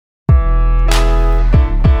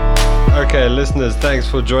Okay, listeners, thanks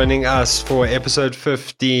for joining us for episode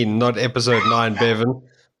 15, not episode 9, Bevan,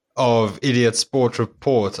 of Idiot Sport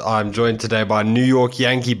Report. I'm joined today by New York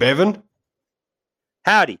Yankee Bevan.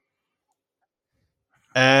 Howdy.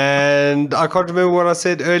 And I can't remember what I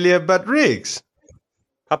said earlier, but Riggs.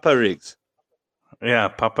 Papa Riggs. Yeah,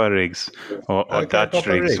 Papa Riggs or Okay, Dutch Papa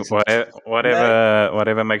Riggs, Riggs.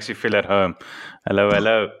 whatever makes you feel at home.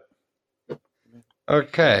 Hello.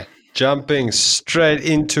 Okay, jumping straight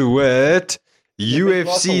into it.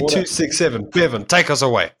 UFC 267. Bevan, take us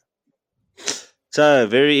away. So,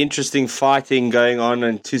 very interesting fighting going on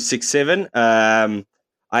in 267. I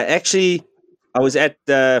was at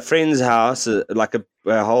a friend's house, like a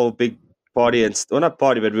whole big party, and not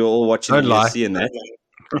party, but we were all watching Don't lie. UFC and that.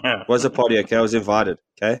 It was a party, okay? I was invited,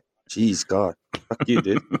 okay? Jeez, God. Fuck you,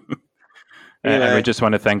 dude. And we just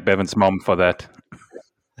want to thank Bevan's mom for that.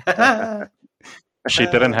 She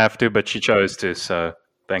didn't have to, but she chose to, so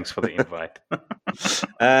thanks for the invite.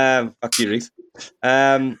 Fuck you, Riggs.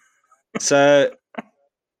 So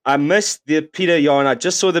I missed the Peter Yan. I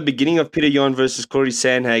just saw the beginning of Peter Yan versus Corey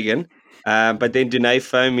Sandhagen, but then Danae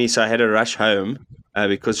phoned me, so I had to rush home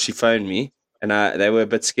because she phoned me, and they were a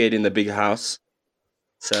bit scared in the big house.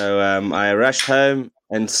 So I rushed home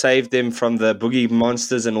and saved them from the boogie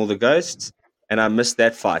monsters and all the ghosts, and I missed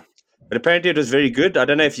that fight. But apparently it was very good. I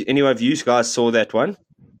don't know if any of you guys saw that one.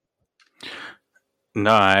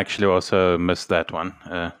 No, I actually also missed that one.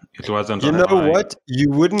 It wasn't. You know what? You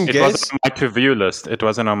wouldn't It guess. wasn't on my to-view list. It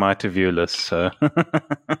wasn't on my to-view list. So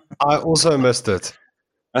I also missed it.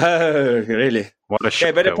 Oh, really? what a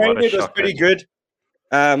shocker! But apparently it was shocker. pretty good.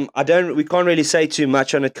 We can't really say too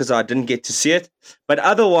much on it because I didn't get to see it. But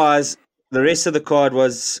otherwise, the rest of the card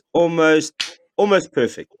was almost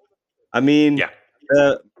perfect. I mean, Yeah.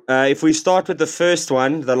 If we start with the first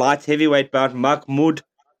one, the light heavyweight bout, Mahmoud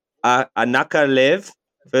Anakalev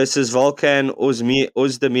versus Volkan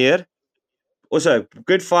Ozdemir. Also,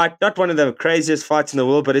 good fight. Not one of the craziest fights in the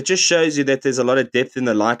world, but it just shows you that there's a lot of depth in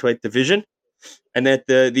the lightweight division, and that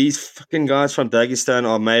these fucking guys from Dagestan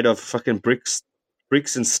are made of fucking bricks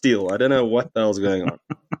and steel. I don't know what the hell's going on.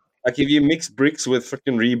 Like if you mix bricks with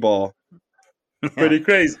fucking rebar, pretty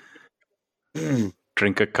crazy.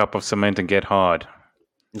 Drink a cup of cement and get hard.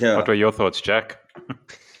 Yeah. What were your thoughts, Jack?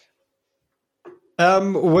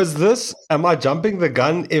 Am I jumping the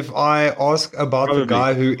gun if I ask about Probably. the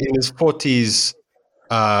guy who in his 40s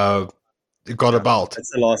got a belt?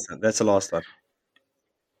 That's the last one. That's the last one.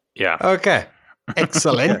 Yeah. Okay.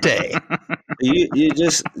 Excelente. You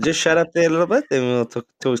just shut up there a little bit, then we'll talk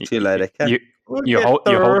to you later. Okay? You hold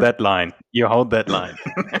that line. You hold that line.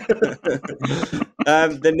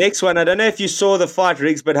 The next one, I don't know if you saw the fight,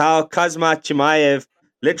 Riggs, but how Kazma Chimaev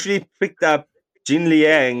literally picked up Jin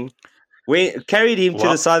Liang, carried him to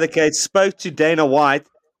the side of the cage, spoke to Dana White,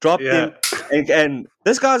 dropped him, and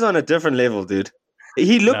this guy's on a different level, dude.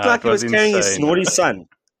 He looked like he was carrying his snorty son.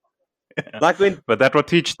 Like when, But that will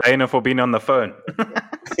teach Dana for being on the phone.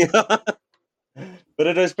 But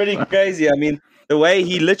it was pretty crazy. I mean, the way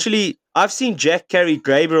he literally, I've seen Jack carry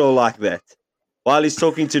Gabriel like that while he's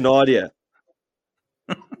talking to Nadia.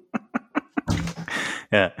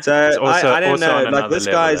 Yeah. So I don't know. Like this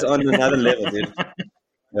guy's on another level, dude.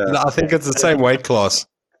 Yeah. No, I think it's the same weight class.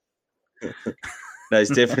 No, he's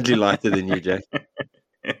definitely lighter than you, Jack.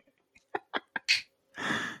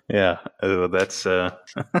 Yeah. That's. I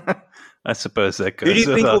suppose that goes. Who do you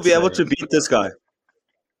think will without be able saying. to beat this guy?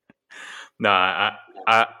 No,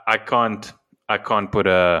 I can't. I can't put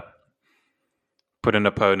an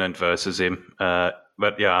opponent versus him.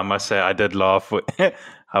 But yeah, I must say I did laugh with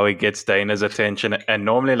how he gets Dana's attention. And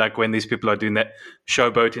normally, like when these people are doing that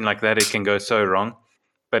showboating like that, it can go so wrong.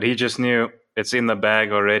 But he just knew it's in the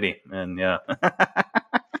bag already, and yeah.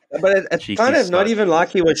 But it's Cheeky kind of not slut. even like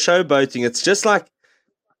he was showboating. It's just like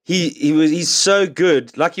he's so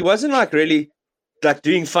good. Like he wasn't like really like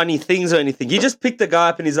doing funny things or anything. He just picked the guy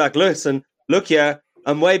up and he's like, "Listen, look here,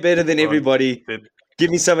 I'm way better than everybody. Give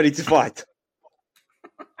me somebody to fight."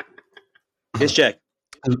 Yes, Jack.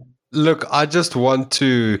 Look, I just want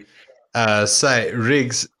to say,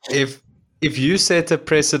 Riggs, if you set a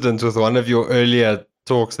precedent with one of your earlier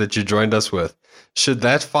talks that you joined us with, should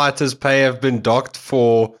that fighter's pay have been docked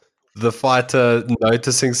for the fighter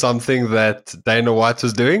noticing something that Dana White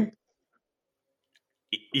was doing?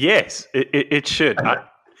 Yes, it should.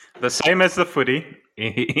 The same as the footy.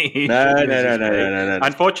 No.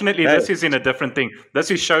 Unfortunately, No. this is in a different thing.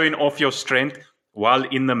 This is showing off your strength while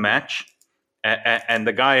in the match. And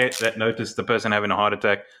the guy that noticed the person having a heart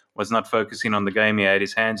attack was not focusing on the game. He had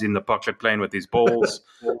his hands in the pocket playing with his balls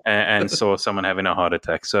and saw someone having a heart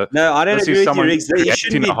attack. So No, I don't this agree is with you, someone Riggs. He shouldn't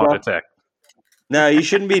creating be a heart docked. attack. No, he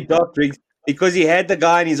shouldn't be docked, Riggs, because he had the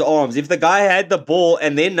guy in his arms. If the guy had the ball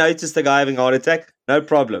and then noticed the guy having a heart attack, no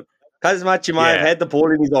problem. Kazmat Chimaev had the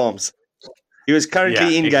ball in his arms. He was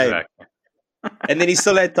currently in game. Exactly. And then he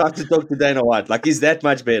still had time to talk to Dana White. Like, he's that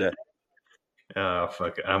much better. Oh,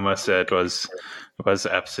 fuck. I must say it was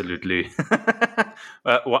absolutely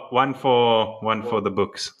one for the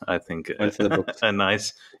books, I think. One for the books. A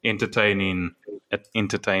nice entertainment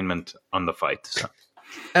on the fight. So.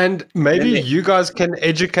 And maybe you guys can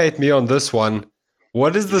educate me on this one.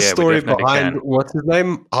 What is the story behind, what's his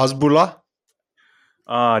name? Hasbullah?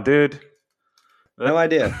 Oh, dude. No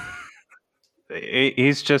idea.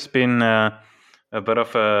 He's just been a bit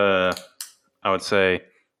of a, I would say,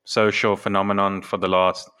 social phenomenon for the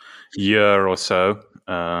last year or so.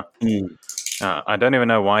 I don't even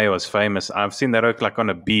know why he was famous. I've seen that like on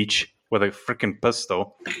a beach with a freaking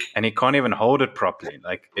pistol, and he can't even hold it properly.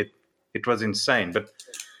 Like it was insane. But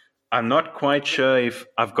I'm not quite sure if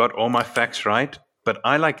I've got all my facts right. But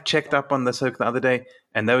I like checked up on this the other day,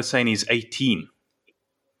 and they were saying he's 18.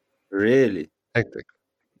 Really? Hectic.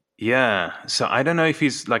 Yeah. So I don't know if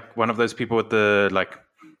he's like one of those people with the like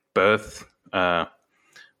birth.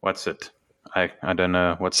 What's it? I don't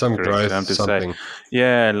know what's some the correct term to something. say.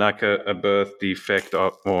 Yeah, like a birth defect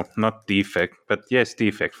or not defect, but yes,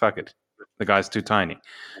 defect. Fuck it. The guy's too tiny.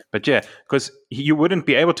 But yeah, because you wouldn't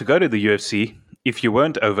be able to go to the UFC if you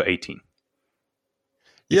weren't over 18.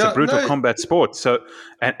 It's a brutal combat sport. So,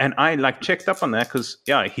 and I like checked up on that because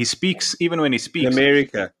he speaks, even when he speaks. In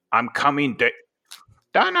America. I'm coming,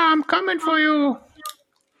 Dana, I'm coming for you.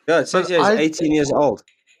 Yeah, it says he's 18 years old.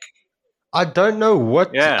 I don't know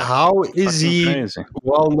how is he crazy.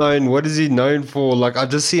 Well known? What is he known for? Like, I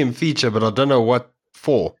just see him feature, but I don't know what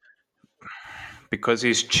for. Because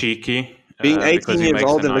he's cheeky. Being 18 years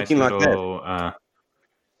old and looking like that.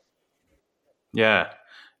 Yeah.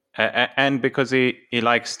 And because he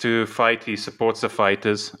likes to fight, he supports the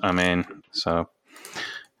fighters. I mean, so,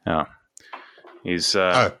 yeah. He's...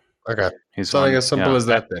 okay. He's something as simple as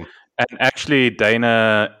that then. And actually,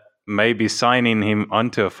 Dana may be signing him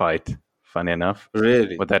onto a fight, funny enough.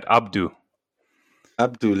 Really? With that Abdu.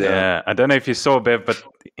 Abdul, yeah. I don't know if you saw, Bev, but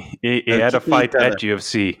he had a fight at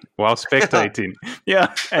UFC while spectating.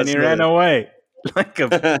 Yeah, and he ran away like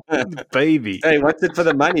a baby. Hey, what's it for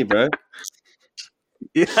the money, bro?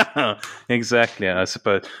 Yeah, exactly, I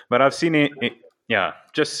suppose. But I've seen it,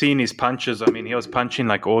 just seen his punches. I mean, he was punching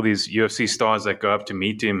like all these UFC stars that go up to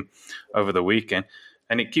meet him over the weekend.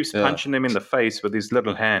 And he keeps punching them in the face with his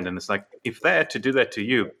little hand. And it's like, if they had to do that to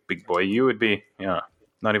you, big boy, you would be,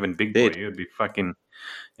 not even big boy. You would be fucking,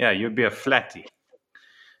 you'd be a flatty.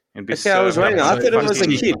 Okay, I was wrong. I thought it was a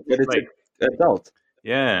kid, but it's an adult.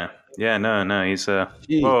 Yeah, no, he's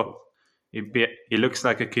he looks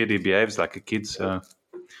like a kid. He behaves like a kid. So,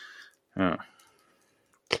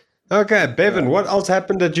 Okay, Bevan, what else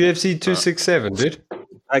happened at UFC 267, dude?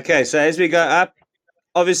 Okay, so as we go up,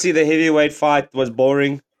 obviously the heavyweight fight was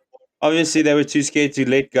boring. Obviously they were too scared to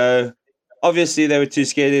let go. Obviously they were too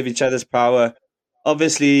scared of each other's power.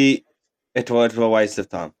 Obviously it was a waste of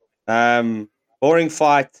time. Boring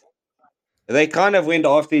fight. They kind of went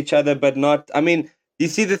after each other, but not. I mean, you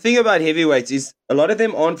see, the thing about heavyweights is a lot of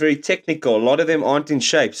them aren't very technical. A lot of them aren't in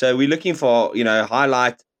shape. So we're looking for,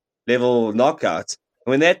 highlight level knockouts.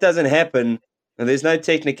 When that doesn't happen, and there's no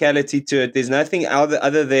technicality to it, there's nothing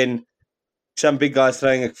other than some big guys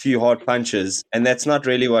throwing a few hard punches, and that's not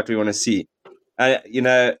really what we want to see. At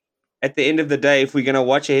the end of the day, if we're going to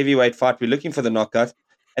watch a heavyweight fight, we're looking for the knockout.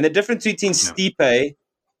 And the difference between Stipe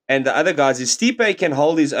and the other guys is Stipe can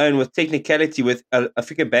hold his own with technicality with a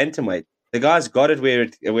freaking bantamweight. The guy's got it where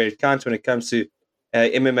it counts when it comes to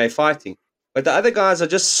MMA fighting. But the other guys are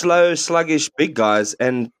just slow, sluggish, big guys.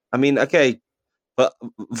 And, I mean, okay, but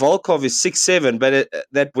Volkov is 6'7", but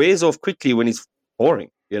that wears off quickly when he's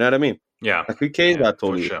boring. You know what I mean? Yeah. Like, who cares about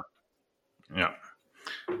all you? Sure. Yeah.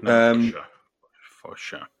 No, for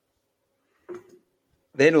sure.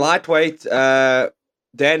 Then lightweight, Dan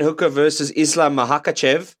Hooker versus Islam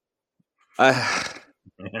Makhachev.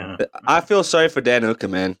 I feel sorry for Dan Hooker,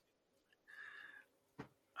 man.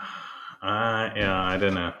 I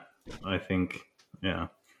don't know. I think,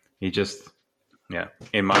 he just,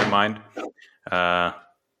 in my mind, that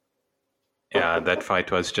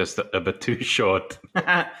fight was just a bit too short.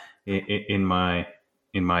 in my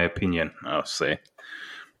opinion, I'll say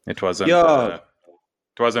it wasn't.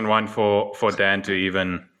 It wasn't one for Dan to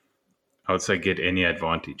even, I would say, get any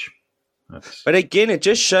advantage. But again, it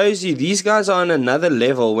just shows you these guys are on another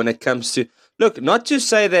level when it comes to look. Not to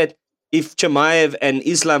say that if Chimaev and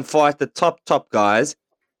Islam fight the top guys,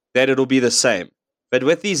 that it'll be the same. But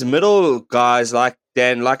with these middle guys like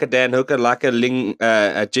Dan Hooker, like a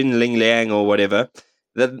Jin Ling Liang or whatever.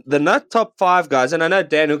 The not top 5 guys, and I know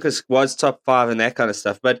Dan Hooker was top 5 and that kind of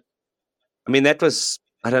stuff, but I mean that was,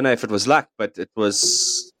 I don't know if it was luck, but it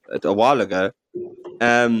was a while ago.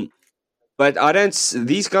 But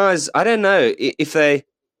these guys, I don't know if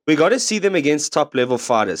we got to see them against top level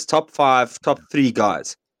fighters, top 5, top 3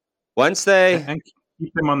 guys. Once they and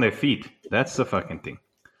keep them on their feet. That's the fucking thing.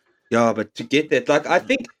 Yeah, but to get that, like I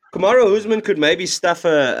think Kamaru Usman could maybe stuff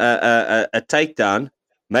a takedown,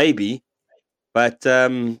 maybe, but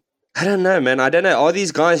I don't know, man. I don't know. Are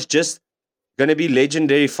these guys just going to be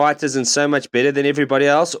legendary fighters and so much better than everybody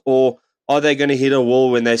else, or are they going to hit a wall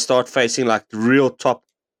when they start facing like the real top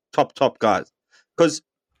guys? Because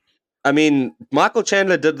I mean, Michael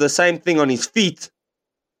Chandler did the same thing on his feet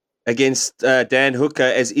against Dan Hooker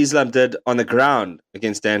as Islam did on the ground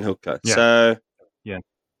against Dan Hooker. Yeah. So, yeah.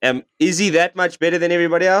 Is he that much better than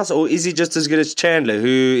everybody else, or is he just as good as Chandler, who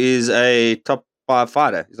is a top 5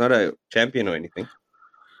 fighter? He's not a champion or anything.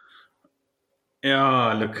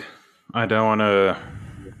 Yeah, look, I don't want to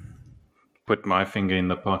put my finger in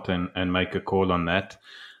the pot and make a call on that.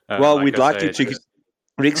 Well, we'd like you to,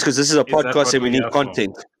 Riggs, because this is a podcast and we need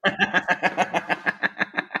content.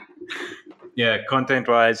 Yeah,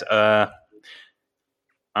 content-wise, I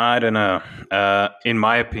don't know. In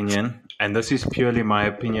my opinion, and this is purely my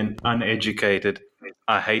opinion, uneducated,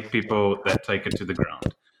 I hate people that take it to the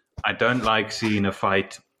ground. I don't like seeing a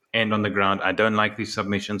fight end on the ground. I don't like these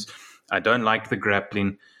submissions. I don't like the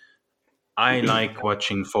grappling. I like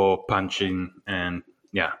watching for punching, and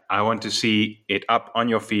yeah, I want to see it up on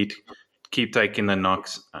your feet, keep taking the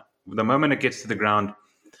knocks. The moment it gets to the ground,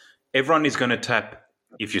 everyone is going to tap.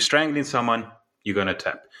 If you're strangling someone, you're going to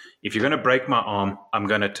tap. If you're going to break my arm, I'm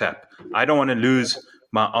going to tap. I don't want to lose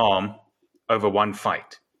my arm over one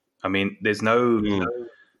fight. I mean, there's no...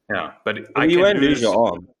 Yeah, but you won't lose your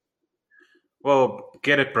arm. Well,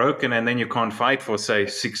 get it broken and then you can't fight for, say,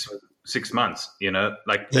 six months, you know?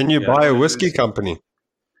 Then you buy a whiskey company.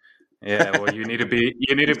 Yeah, well, you need to be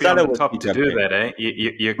on the top to do that, eh?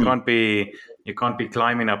 You can't be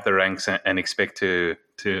climbing up the ranks and expect to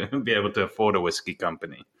be able to afford a whiskey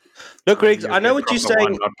company. Look, Riggs, I know what you're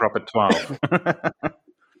saying. Not proper 12.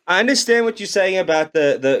 I understand what you're saying about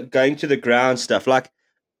the going to the ground stuff. Like,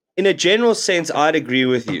 in a general sense, I'd agree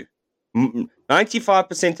with you.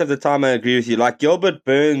 95% of the time, I agree with you. Like Gilbert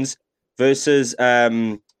Burns versus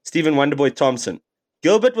Stephen Wonderboy Thompson.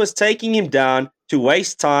 Gilbert was taking him down to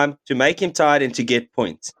waste time, to make him tired, and to get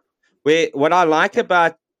points. What I like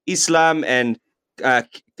about Islam and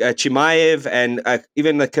Chimaev and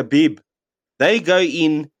even the Khabib, they go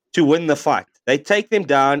in to win the fight. They take them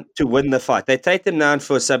down to win the fight. They take them down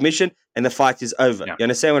for a submission, and the fight is over. Yeah. You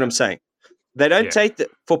understand what I'm saying? They don't take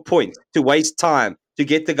it for points, to waste time, to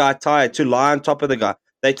get the guy tired, to lie on top of the guy.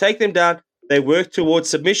 They take them down, they work towards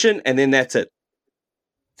submission, and then that's it.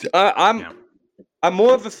 I'm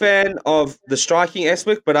more of a fan of the striking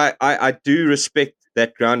aspect, but I do respect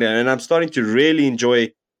that ground game, and I'm starting to really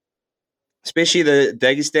enjoy, especially the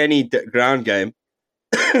Dagestani ground game,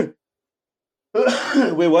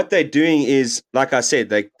 where what they're doing is, like I said,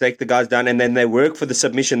 they take the guys down and then they work for the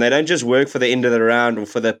submission. They don't just work for the end of the round or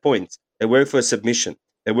for the points. They work for a submission.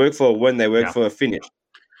 They work for a win. They work for a finish.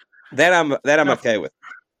 That I'm okay with.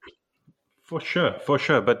 For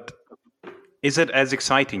sure. But is it as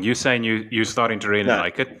exciting? You're saying you're starting to really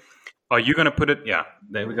like it. Are you going to put it? Yeah,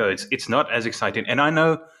 there we go. It's not as exciting. And I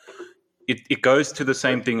know it goes to the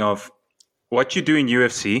same thing of what you do in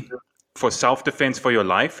UFC for self-defense for your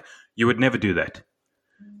life. You would never do that.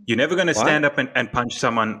 You're never going to stand up and punch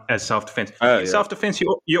someone as self-defense. Self-defense,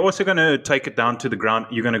 you're also going to take it down to the ground.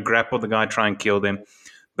 You're going to grapple the guy, try and kill them.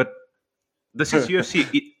 It this is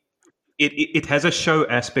UFC. It has a show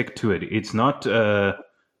aspect to it. It's not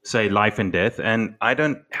say life and death. And I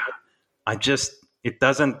don't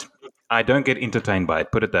get entertained by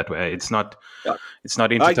it. Put it that way. It's not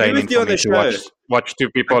entertaining for me to watch two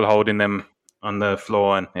people holding them on the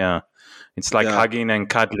floor, and it's like hugging and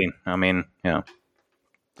cuddling. I mean,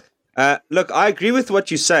 look, I agree with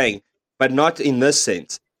what you're saying, but not in this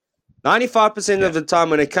sense. 95% of the time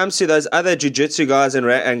when it comes to those other jiu-jitsu guys and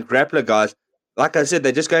grappler guys, like I said,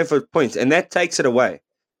 they're just going for points, and that takes it away.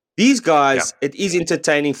 These guys, it is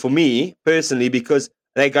entertaining for me personally because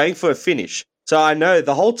they're going for a finish. So I know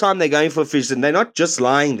the whole time they're going for a finish, and they're not just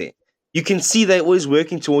lying there. You can see they're always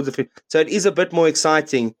working towards a finish. So it is a bit more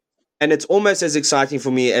exciting, and it's almost as exciting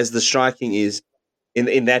for me as the striking is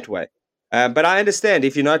in that way. But I understand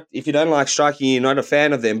if you don't like striking, you're not a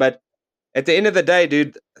fan of them. But at the end of the day,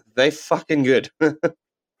 dude, they fucking good.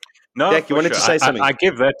 No, Jack, you wanted to say something? I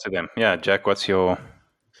give that to them. Yeah, Jack, what's your...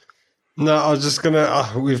 No, I was just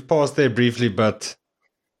gonna. We've paused there briefly, but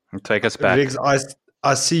Take us back. Riggs,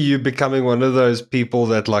 I see you becoming one of those people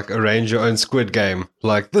that like arrange your own Squid Game.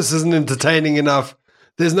 Like, this isn't entertaining enough.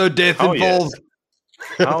 There's no death Oh, involved.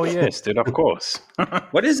 Oh yes, dude. Of course.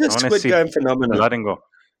 What is this I wanna Squid see Game phenomenon? Blood and gore.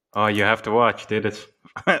 Oh, you have to watch, dude. It's.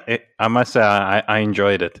 I must say, I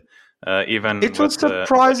enjoyed it. Even It was with the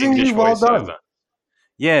surprisingly English well done. voiceover.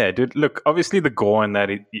 Yeah, dude. Look, obviously the gore in that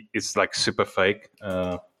it's like super fake.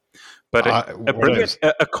 But a what brilliant is?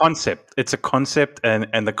 a concept. It's a concept,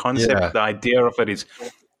 and the concept, Yeah. the idea of it is,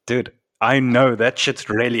 dude. I know that shit's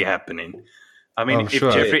really happening. I mean, I'm if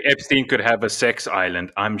sure. Jeffrey Epstein could have a sex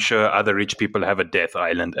island, I'm sure other rich people have a death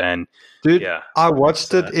island. And Dude, yeah, I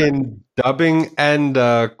watched it in dubbing and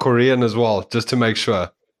Korean as well, just to make sure.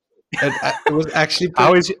 It was actually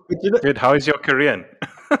how is pretty, dude? How is your Korean?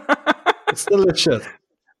 it's delicious.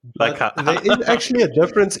 Like, But there is actually a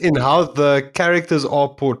difference in how the characters are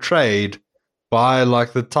portrayed by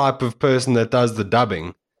like the type of person that does the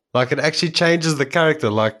dubbing. Like, it actually changes the character.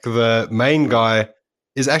 Like, the main guy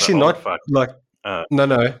is actually old not fuck. like no,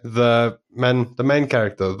 the main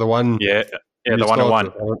character, the one. Yeah, who the 101.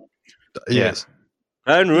 starts with- Yes.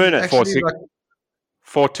 Don't ruin it. Actually, 4-6. like,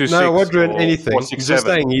 426. No, I won't ruin or anything. 467. Just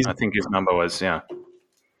saying he's I think his number was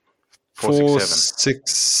 463.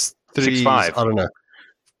 65. I don't know,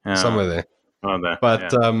 Yeah. somewhere there. Oh, there. But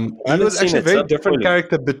yeah. he haven't was seen actually a it, very so different fully.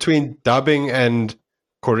 character between dubbing and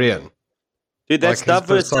Korean. Dude, that's like dub his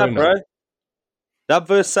versus sub, persona. bro. Dub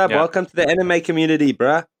versus sub. Yeah. Welcome to the anime community,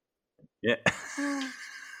 bro. Yeah.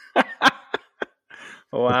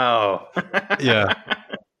 Wow. Yeah.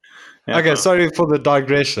 Yeah. Okay, sorry for the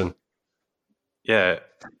digression. Yeah.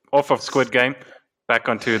 Off of Squid Game, back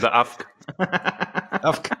onto the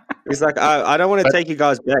UFK. He's like, I don't want to take you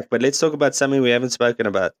guys back, but let's talk about something we haven't spoken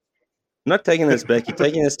about. I'm not taking us back. You're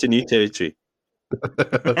taking us to new territory.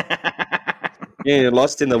 Yeah, you're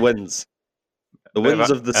lost in the winds. The winds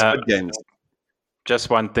of the Squid Games. Just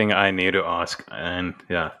one thing I need to ask, and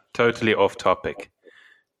yeah, totally off topic.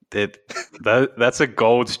 That's a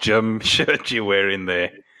Gold's Gym shirt you're wearing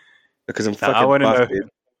there. Because I'm Now, I fucking want to buff, know. dude.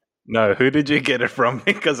 No, who did you get it from?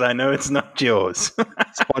 Because I know it's not yours.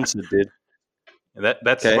 Sponsored, dude.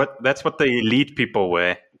 That's Okay. what the elite people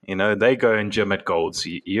wear. You know, they go and gym at Gold's.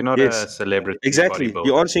 You're not Yes. a celebrity. Exactly. bodybuilder.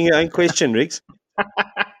 You're answering your own question, Riggs.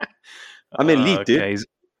 I'm elite, dude. Okay.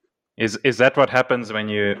 Is that what happens when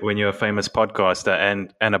you're a famous podcaster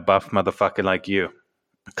and a buff motherfucker like you?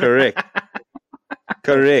 Correct.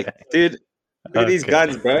 Correct. Dude, look at these Okay.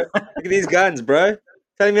 guns, bro. Look at these guns, bro.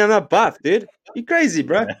 Telling me I'm not buff, dude. You crazy,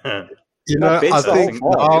 bro. You My know, bed's I so think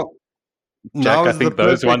hard. now Jack, I is the think those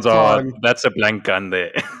perfect ones are. time. That's a blank gun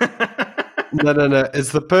there. No.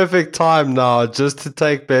 It's the perfect time now just to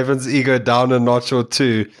take Bevan's ego down a notch or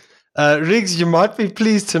two. Riggs, you might be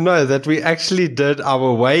pleased to know that we actually did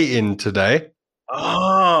our weigh-in today.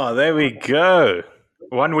 Oh, there we go.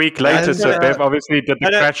 1 week later, And, so Bev obviously did the I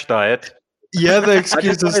don't- crash diet. Yeah, the I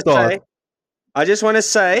excuses just start. want to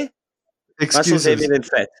say, muscles Excuses. heavier than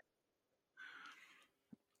fat.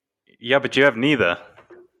 Yeah, but you have neither.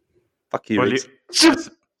 Fuck you, Well, Riggs. you-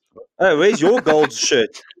 Oh, where's your gold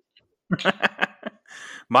shirt?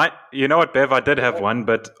 you know what, Bev? I did have one,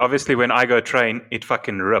 but obviously when I go train, it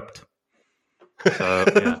fucking ripped. So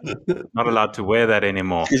yeah, not allowed to wear that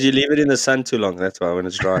anymore. Because you leave it in the sun too long. That's why when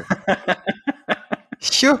it's dry.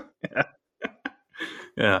 Sure.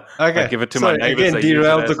 Yeah. Okay. I give it to Sorry, my neighbors. again, they use it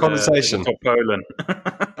derailed as the a- conversation. for Poland.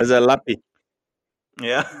 As a lappy.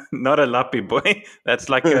 Yeah, not a lappy boy. That's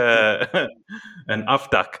like an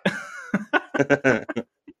afdak.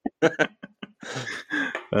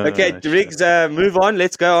 Okay, Riggs, move on.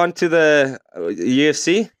 Let's go on to the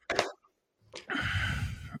UFC.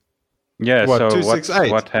 Yeah, What, so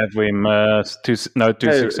 268? what have we missed?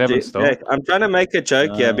 267 still. Jack, I'm trying to make a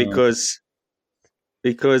joke here because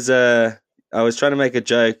I was trying to make a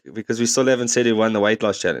joke because we still haven't said who won the weight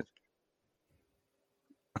loss challenge.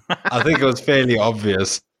 I think it was fairly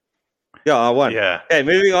obvious. Yeah, I won. Yeah. Okay,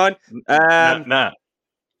 moving on. Nah.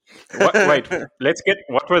 Wait, let's get.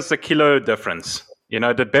 What was the kilo difference? You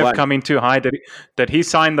know, did Bev One. come in too high? Did he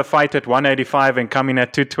sign the fight at 185 and come in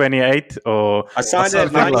at 228? Or I signed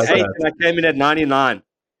at something like 98 that. and I came in at 99.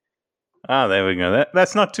 there we go.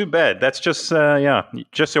 That's not too bad. That's just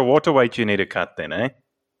just your water weight you need to cut then, eh?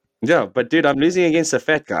 Yeah, but dude, I'm losing against a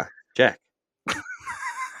fat guy, Jack.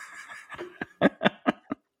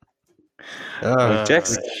 Oh,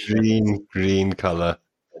 Jack's green color.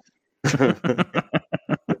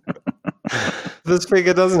 This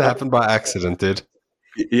figure doesn't happen by accident, dude.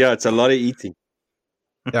 yeah, it's a lot of eating.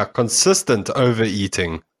 Yeah, consistent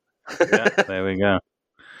overeating. Yeah, there we go.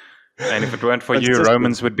 And if it weren't for you, Consistent.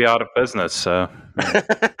 Romans would be out of business. So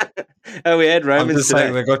Oh, we had I'm Romans just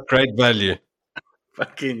saying today. they got great value.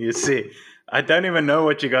 fucking, you see, I don't even know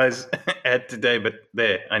what you guys had today, but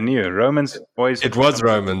there, I knew Romans always. It was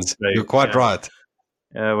Romans. You're quite right.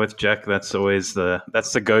 With Jack, that's always the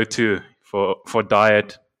go-to for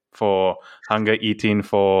diet, for hunger eating,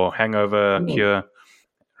 for hangover cure.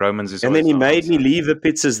 Romans is. And always then he the made answer. me leave the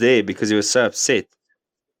pizzas there because he was so upset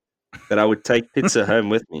that I would take pizza home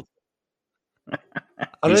with me. I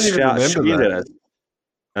don't He even remember shouted that. at us.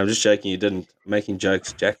 I'm just joking. You didn't. I'm making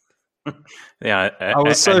jokes, Jack. Yeah, I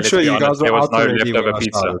was so let's sure be you honest, guys were there was out no already when leftover I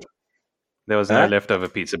pizza. started. There was Huh? no leftover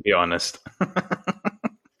pizza. Be honest.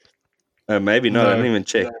 Maybe not. I No. didn't even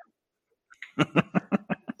check.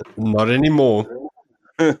 Not anymore.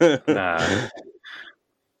 Nah.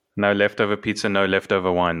 No leftover pizza, no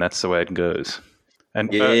leftover wine. That's the way it goes.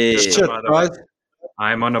 And Yeah. just Shit, by the way, right?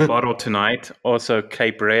 I'm on a bottle tonight. Also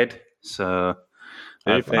Cape Red. So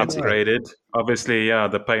Very I've fancy. upgraded. Obviously,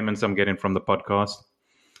 the payments I'm getting from the podcast.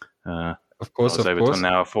 Of I course, was of able course. to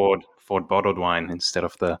now afford bottled wine instead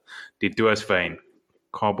of the Duasvein.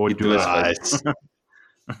 Cardboard Die Duasvein. Duasvein.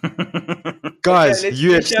 Guys, Okay,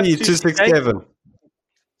 let's finish up UFC 267.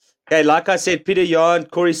 Okay, like I said, Peter Yan,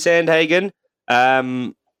 Corey Sandhagen.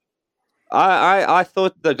 I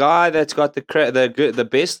thought the guy that's got the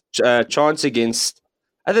best chance against,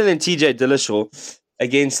 other than TJ Dillashaw,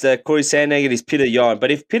 against Corey Sandhagen is Peter Yan.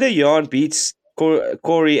 But if Peter Yan beats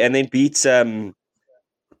Corey and then beats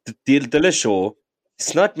Dillashaw,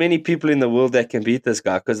 it's not many people in the world that can beat this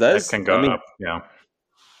guy because That can go up. Yeah.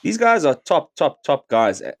 these guys are top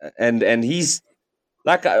guys, and he's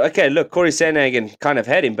like, okay, look, Corey Sandhagen kind of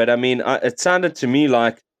had him, but I mean, it sounded to me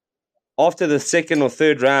like after the second or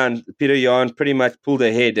third round, Peter Yan pretty much pulled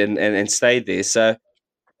ahead and stayed there. So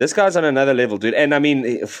this guy's on another level, dude. And I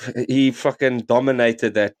mean, he fucking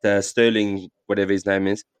dominated that Sterling, whatever his name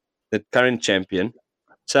is, the current champion.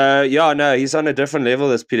 So yeah, no, he's on a different level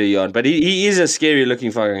as Peter Yan, but he is a scary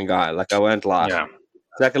looking fucking guy. Like, I won't lie. Yeah.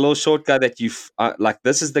 It's like a little short guy that like.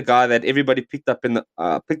 This is the guy that everybody picked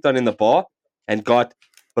on in the bar and got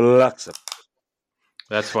blocks him.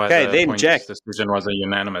 That's why Okay, the then points Jack. decision was a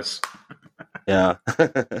unanimous. Yeah.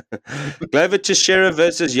 Glover Teixeira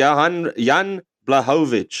versus Jan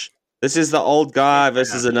Blachowicz. This is the old guy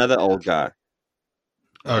versus another old guy.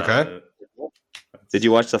 Okay. Did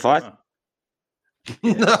you watch the fight?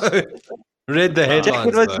 No. Read the headlines. Jack,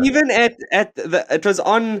 it was though. even it was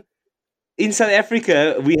on in South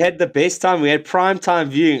Africa. We had the best time. We had prime time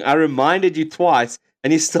viewing. I reminded you twice,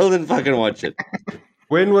 and you still didn't fucking watch it.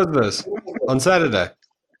 When was this? On Saturday.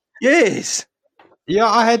 Yes. Yeah,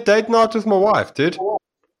 I had date night with my wife, dude.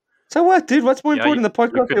 So what, dude? What's more Yeah, important, the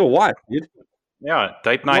podcast or your wife, dude? Yeah,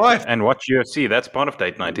 date night Why? and watch UFC. That's part of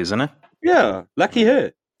date night, isn't it? Yeah, lucky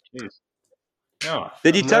her. Jeez. Yeah.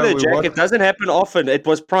 Did you tell No, her, we Jack? watched- It doesn't happen often. It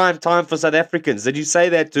was prime time for South Africans. Did you say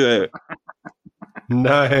that to her?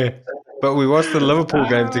 No. But we watched the Liverpool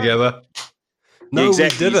game together. No,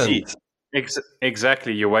 Exactly, we you see. didn't.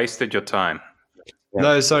 Exactly. You wasted your time. Yeah.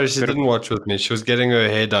 No, sorry, she didn't watch with me. She was getting her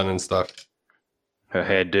hair done and stuff. Her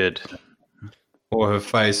hair did. Or her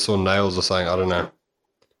face or nails or something. I don't know.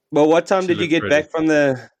 Well, what time She did you looked get pretty. back from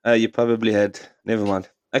the... you probably had. Never mind.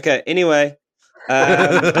 Okay, anyway.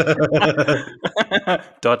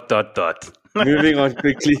 Dot. Moving on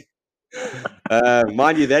quickly.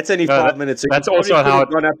 Mind you, that's only 5 minutes. So that's you probably also could how have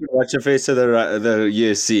it- gone up and watched the face of the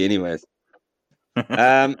UFC anyways.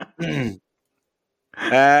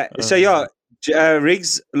 So yeah,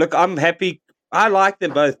 Riggs, look, I'm happy. I like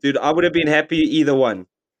them both, dude. I would have been happy either one.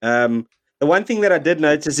 The one thing that I did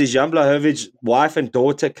notice is Jan Blahovich's wife and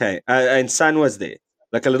daughter came, and son was there,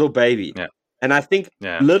 like a little baby. Yeah. And I think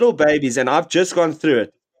Yeah. little babies, and I've just gone through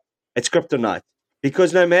it, it's kryptonite.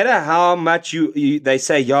 Because no matter how much they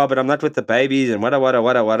say, yeah, but I'm not with the babies and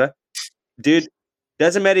wada. Dude,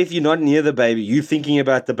 doesn't matter if you're not near the baby, you're thinking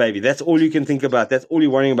about the baby. That's all you can think about. That's all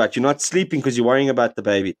you're worrying about. You're not sleeping because you're worrying about the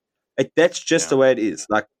baby. That's just the way it is.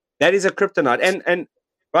 Like, that is a kryptonite. And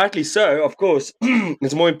rightly so, of course,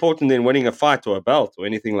 it's more important than winning a fight or a belt or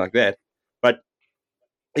anything like that. But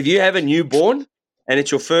if you have a newborn and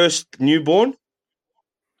it's your first newborn,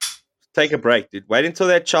 take a break, dude. Wait until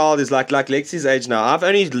that child is like Lexi's age now. I've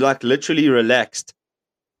only literally relaxed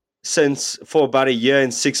for about a year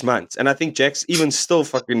and 6 months. And I think Jack's even still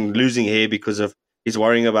fucking losing hair because of he's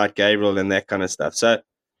worrying about Gabriel and that kind of stuff. So,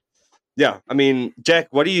 yeah, I mean, Jack,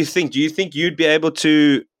 what do you think? Do you think you'd be able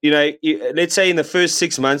to, let's say in the first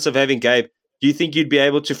 6 months of having Gabe, do you think you'd be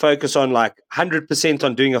able to focus on 100%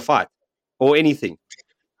 on doing a fight or anything?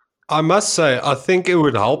 I must say, I think it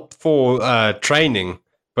would help for training,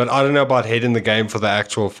 But I don't know about head in the game for the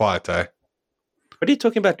actual fight, eh? What are you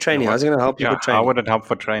talking about training? How's it going to help you Yeah, with training? how would it help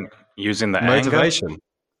for training? Using the anger? Motivation.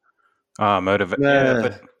 Motivation. Nah. Yeah,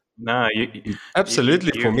 but no,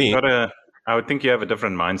 Absolutely, for me. I would think you have a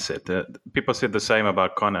different mindset. People said the same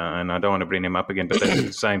about Connor, and I don't want to bring him up again, but they said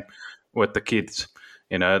the same with the kids.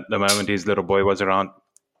 You know, the moment his little boy was around,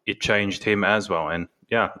 it changed him as well. And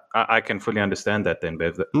yeah, I can fully understand that then,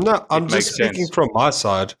 Bev. No, I'm just speaking from my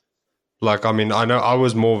side. Like, I mean, I know I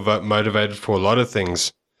was more motivated for a lot of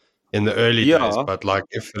things in the early days, but like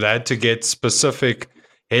if they had to get specific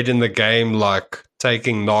head in the game, like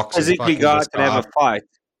taking knocks, physically go out and have a fight.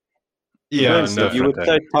 Yeah, no, you were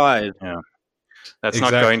so tired. Yeah, that's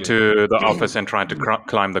not going to the office and trying to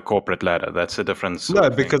climb the corporate ladder. That's a difference. No,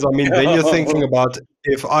 because I mean, then you're thinking about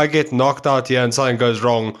if I get knocked out here and something goes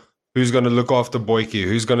wrong, who's going to look after Boyke?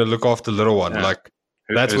 Who's going to look after little one? Yeah. Like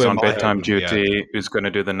that's who's where on my bedtime duty? Who's going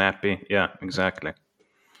to do the nappy? Yeah, exactly.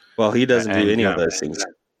 Well, he doesn't do any of those things.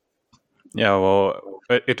 Yeah, well,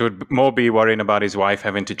 it would more be worrying about his wife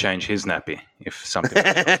having to change his nappy if something.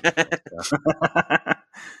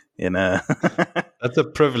 You know, that's a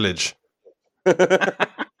privilege. I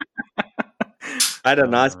had a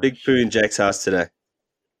nice big poo in Jack's house today.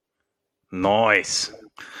 Nice.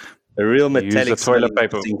 A real metallic Use the toilet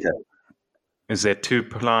paper. Stinker. Is there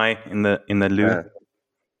 2-ply in the loo?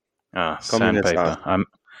 Sandpaper.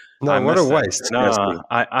 What a waste. No,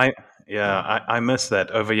 I miss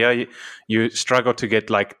that. Over here, you struggle to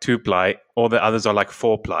get like 2-ply. All the others are like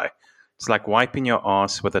 4-ply. It's like wiping your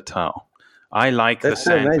ass with a towel. I like the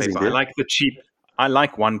sandpaper. I like the cheap. I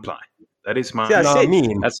like 1-ply. That is my. Yeah,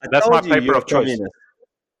 that's my paper of choice.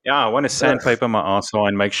 Yeah, I want to sandpaper my arsehole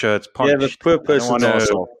and make sure it's polished. Yeah, the poor person's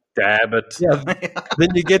arsehole. Dab it. Yeah, then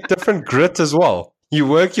you get different grit as well. You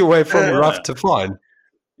work your way from rough to fine.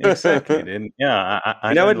 Exactly. Then, yeah,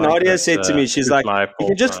 you know what Nadia said to me? She's like, "You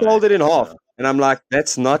can just fold it in half," and I'm like,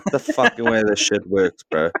 "That's not the fucking way this shit works,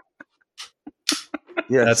 bro."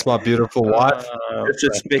 Yeah, that's my beautiful wife.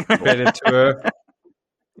 Disrespect better to her.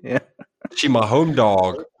 Yeah, she my home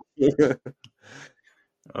dog.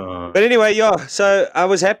 But anyway, yeah. So I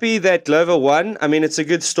was happy that Glover won. I mean, it's a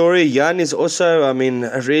good story. Jan is also. I mean,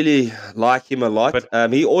 I really like him a lot.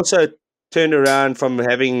 But, he also turned around from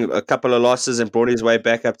having a couple of losses and brought his way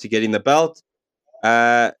back up to getting the belt.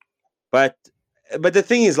 But the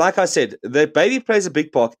thing is, like I said, the baby plays a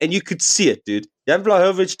big part, and you could see it, dude. Jan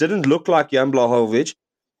Blachowicz didn't look like Jan Blachowicz.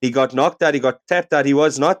 He got knocked out. He got tapped out. He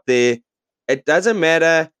was not there. It doesn't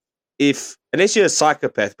matter unless you're a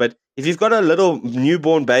psychopath, but if you've got a little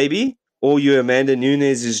newborn baby or you're Amanda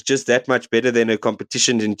Nunes is just that much better than her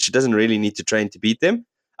competition and she doesn't really need to train to beat them.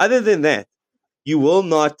 Other than that, you will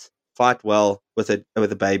not fight well with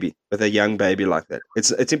a baby, with a young baby like that.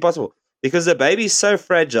 It's impossible because the baby is so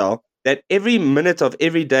fragile that every minute of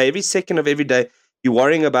every day, every second of every day, you're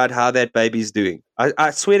worrying about how that baby's doing. I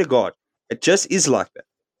swear to God, it just is like that.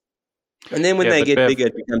 And then when they get bigger,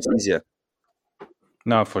 it becomes easier.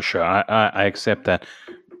 No, for sure. I accept that.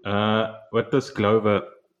 With this Glover,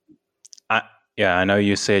 I know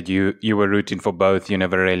you said you were rooting for both. You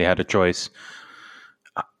never really had a choice.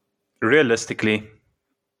 Realistically,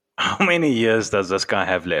 how many years does this guy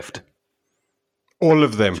have left? All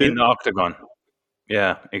of them. In the octagon.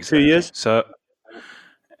 Yeah, exactly. 2 years? So,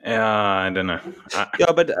 I don't know.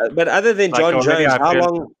 But other than John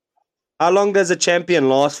Jones, how long does a champion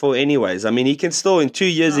last for anyways? I mean, he can still, in 2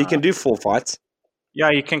 years, he can do 4 fights. Yeah,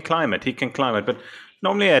 he can climb it. But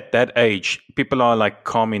normally at that age, people are like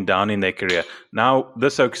calming down in their career. Now,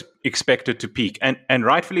 this is expected to peak. And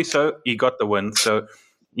rightfully so, he got the win. So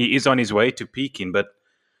he is on his way to peaking. But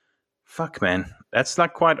fuck, man, that's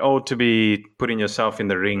like quite old to be putting yourself in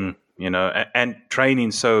the ring, and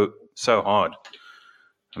training so hard.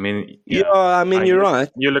 I mean, you're right.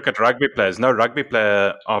 You look at rugby players. No rugby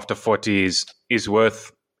player after 40 is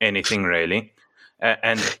worth anything really.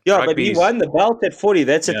 But he won the belt at 40.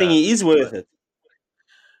 That's the thing. He is worth it.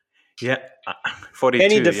 Yeah, 42.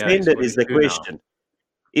 Can he defend it? Is the question. Now.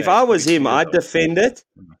 If I was him, I'd defend it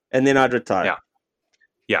and then I'd retire.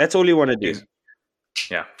 Yeah. That's all you want to do.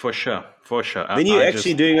 Yeah, for sure. Then you're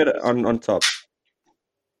actually doing it on top.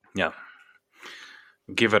 Yeah.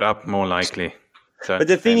 Give it up more likely. But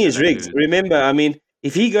the thing is, Riggs, remember, I mean,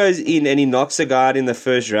 if he goes in and he knocks a guy out in the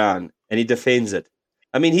first round and he defends it,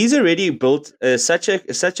 I mean, he's already built such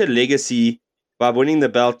a legacy by winning the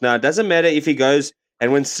belt now. It doesn't matter if he goes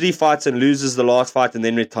and wins 3 fights and loses the last fight and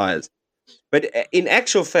then retires. But in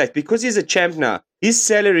actual fact, because he's a champ now, his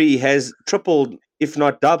salary has tripled, if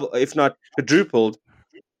not quadrupled,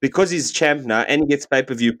 because he's champ now and he gets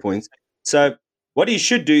pay-per-view points. So what he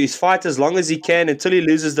should do is fight as long as he can until he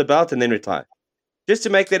loses the belt and then retire. just to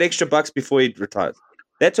make that extra bucks before he retires.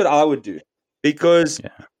 That's what I would do, because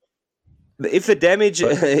if the damage,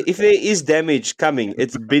 if there is damage coming,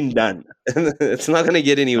 it's been done. It's not going to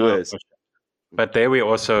get any worse. For sure. But there we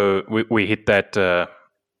also we hit that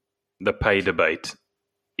the pay debate.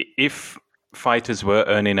 If fighters were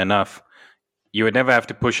earning enough, you would never have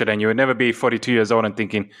to push it, and you would never be 42 years old and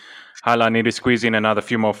thinking, "Hell, I need to squeeze in another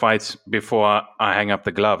few more fights before I hang up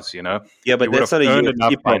the gloves." You know? Yeah, but you that's not a earned UFC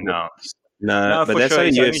enough by problem. now. No, but that's sure. not a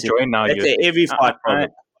It's only UFC. joined now, That's UFC. every fight problem.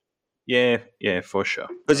 Yeah, for sure.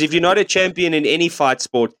 Because if you're not a champion in any fight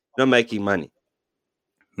sport, you're not making money.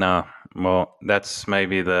 No, well, that's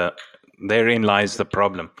maybe therein lies the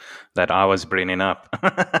problem that I was bringing up.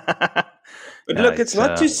 But look, it's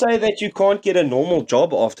not to say that you can't get a normal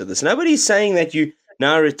job after this. Nobody's saying that you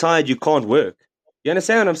now retired, you can't work. You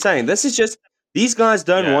understand what I'm saying? This is just, these guys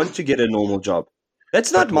don't want to get a normal job.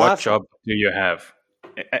 That's not my What job do you have?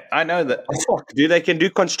 I know that. Fuck, dude, they can do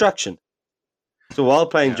construction. It's a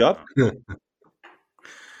well-paying job.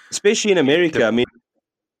 Especially in America. I mean,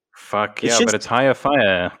 fuck yeah, but it's higher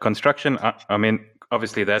fire. Construction, I mean,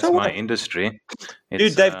 obviously that's So my what? industry.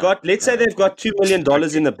 Dude, they've got, let's say they've got $2 million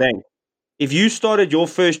in the bank. If you started your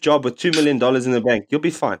first job with $2 million in the bank, you'll be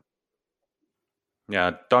fine.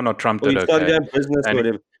 Yeah, Donald Trump Or did you started okay. your own business or And-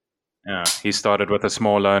 whatever. Yeah, he started with a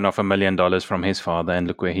small loan of $1 million from his father, and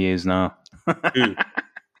look where he is now. Who?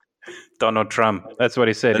 Donald Trump. That's what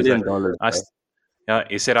he said. He's $1 like, million.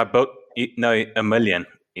 he said, $1 million.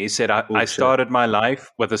 He said, I Bullshit. started my life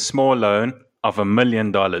with a small loan of $1 million.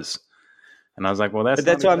 And I was like, well, that's But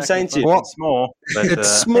that's not what I'm exactly saying to you. fucking Well, small. But, It's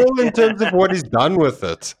small in terms of what he's done with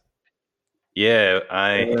it. yeah,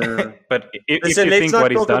 but if Listen, you let's think not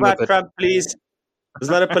what he's talk done about with it, Trump, please. It's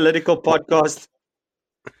not a political podcast.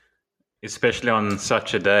 especially on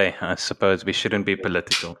such a day, I suppose we shouldn't be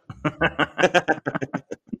political.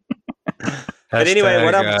 But anyway,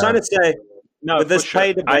 what I'm Hashtag, trying to say, No, with this for sure.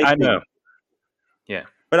 pay debate I thing, know. Yeah.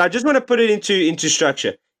 but I just want to put it into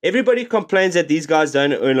structure. Everybody complains that these guys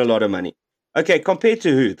don't earn a lot of money. Okay, compared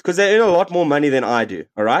to who? Because they earn a lot more money than I do,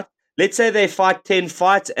 all right? Let's say they fight 10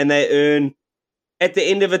 fights and they earn, at the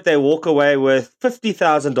end of it, they walk away with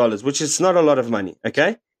 $50,000, which is not a lot of money,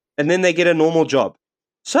 okay? And then they get a normal job.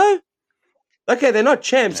 So, okay, they're not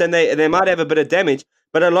champs and they might have a bit of damage,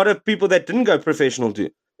 but a lot of people that didn't go professional do.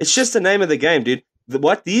 It's just the name of the game, dude.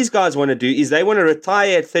 What these guys want to do is they want to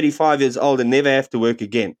retire at 35 years old and never have to work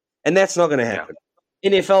again. And that's not going to happen.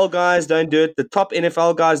 NFL guys don't do it. The top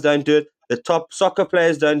NFL guys don't do it. The top soccer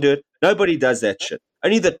players don't do it. Nobody does that shit.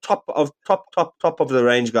 Only the top of the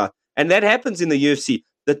range guy. And that happens in the UFC.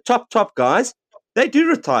 The top guys, they do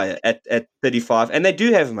retire at 35 and they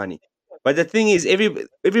do have money. But the thing is,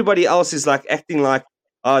 everybody else is like acting like,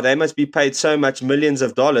 oh, they must be paid so much, millions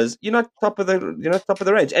of dollars. You're not top of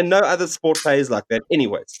the range. And no other sport pays like that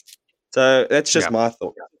anyways. So that's just my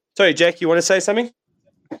thought. Sorry, Jack, you want to say something?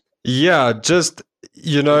 Yeah, just,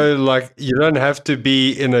 like you don't have to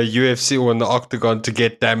be in a UFC or in the octagon to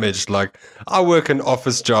get damaged. Like, I work an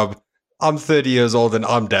office job. I'm 30 years old and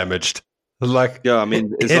I'm damaged. Like, Yeah, I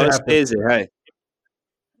mean, there's a lot of stairs there, hey.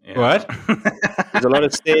 Yeah. What? There's a lot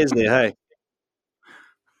of stairs there, hey.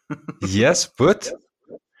 Yes, but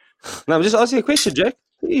No, I'm just asking a question, Jack.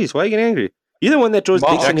 Please, why are you getting angry? You're the one that draws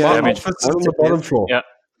dicks in my your damage. office is on the bottom floor. Yeah.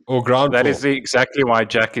 Or ground That floor. is exactly why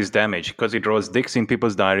Jack is damaged, because he draws dicks in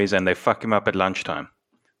people's diaries and they fuck him up at lunchtime.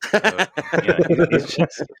 So,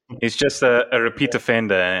 he's just a repeat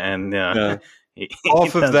offender, and he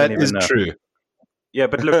Half of doesn't that even is know. true. Yeah,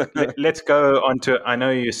 but look, let's go on to. I know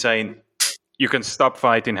you're saying you can stop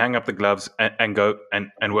fighting, hang up the gloves, and go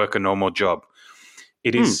and work a normal job.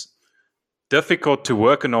 It is difficult to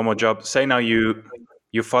work a normal job. Say now you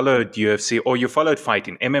followed UFC or you followed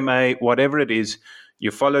fighting, MMA, whatever it is. You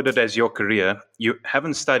followed it as your career. You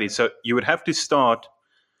haven't studied, so you would have to start.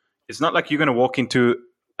 It's not like you're going to walk into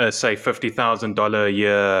a, say, $50,000 a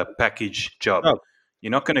year package job. Oh. You're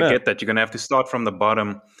not going to get that. You're going to have to start from the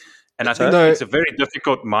bottom. And I think No. it's a very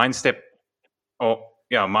difficult mindset.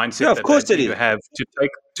 Mindset. Yeah, of course that it you is. have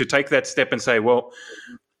to take that step and say, well,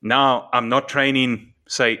 now I'm not training,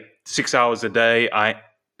 say, 6 hours a day. I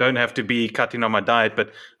don't have to be cutting on my diet, but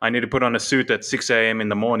I need to put on a suit at 6 a.m. in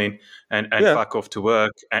the morning and fuck off to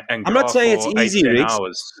work and I'm not graph saying it's for easy, 8-10 Riggs.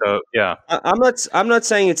 hours. So yeah, I'm not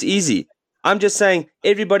saying it's easy. I'm just saying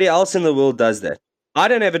everybody else in the world does that. I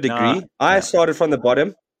don't have a degree. I started from the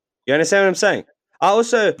bottom. You understand what I'm saying? I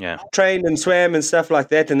also trained and swam and stuff like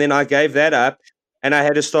that, and then I gave that up, and I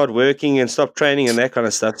had to start working and stop training and that kind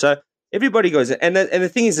of stuff. So everybody goes, and the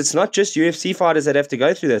thing is, it's not just UFC fighters that have to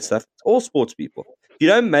go through that stuff. It's all sports people. If you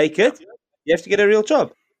don't make it, you have to get a real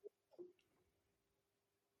job.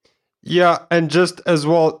 Yeah, and just as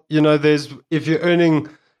well, there's if you're earning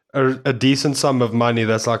a decent sum of money,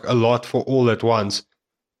 that's like a lot for all at once.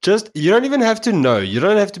 Just you don't even have to know. You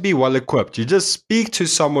don't have to be well equipped. You just speak to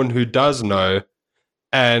someone who does know,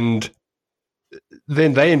 and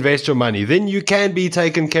then they invest your money. Then you can be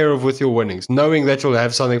taken care of with your winnings, knowing that you'll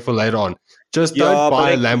have something for later on. Just don't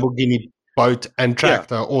buy a Lamborghini boat and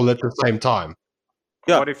tractor all at the same time.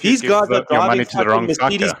 Yeah, What if you these give guys are your money driving to the wrong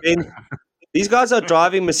Mercedes fucker? Benz. These guys are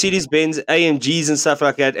driving Mercedes-Benz AMGs and stuff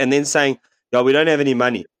like that, and then saying, "Yo, we don't have any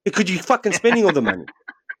money." Could you fucking spending all the money?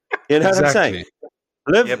 You know what I'm saying?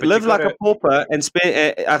 Exactly. Live like a pauper and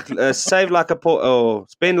spend save like a pauper, or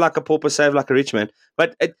spend like a pauper, save like a rich man.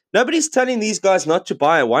 But nobody's telling these guys not to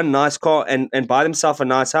buy one nice car and buy themselves a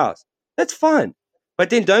nice house. That's fine. But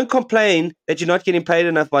then don't complain that you're not getting paid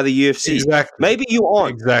enough by the UFC. Exactly. Maybe you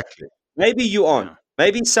aren't. Exactly. Maybe you aren't. Yeah.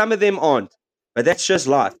 Maybe some of them aren't. But that's just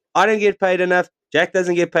life. I don't get paid enough. Jack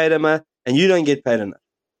doesn't get paid enough. And you don't get paid enough.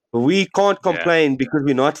 But we can't complain because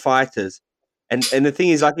we're not fighters. And the thing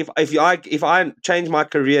is, like, if I change my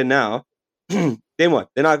career now, then what?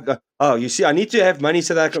 Then I go, oh, you see, I need to have money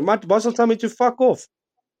so that my boss will tell me to fuck off.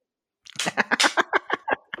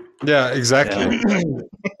 Yeah, exactly.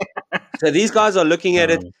 So these guys are looking at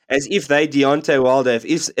it as if they Deontay Wilder,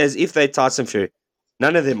 as if they Tyson Fury.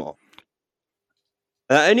 None of them are.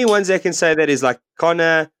 The only ones that can say that is like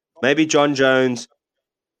Conor, maybe John Jones,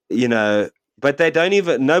 but they don't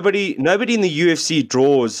even. Nobody in the UFC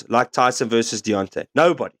draws like Tyson versus Deontay.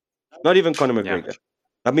 Nobody, not even Conor McGregor. Yeah.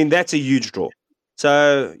 I mean, that's a huge draw.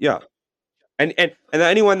 So yeah, and the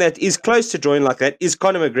only one that is close to drawing like that is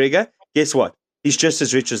Conor McGregor. Guess what? He's just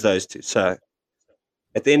as rich as those two. So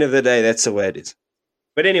at the end of the day, that's the way it is.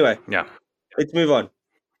 But anyway, let's move on.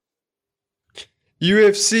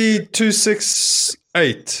 UFC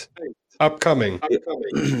 268 upcoming.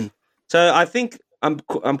 So I think I'm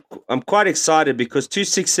quite excited because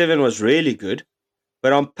 267 was really good,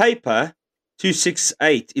 but on paper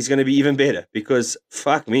 268 is going to be even better because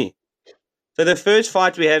fuck me. So the first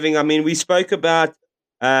fight we're having, I mean, we spoke about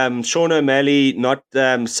Sean O'Malley not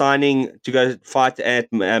signing to go fight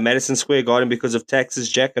at Madison Square Garden because of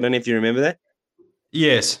taxes. Jack, I don't know if you remember that.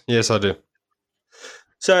 Yes, I do.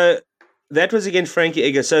 So that was against Frankie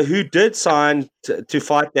Edgar. So who did sign to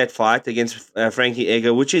fight that fight against Frankie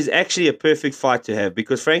Edgar, which is actually a perfect fight to have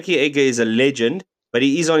because Frankie Edgar is a legend, but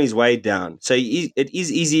he is on his way down. So it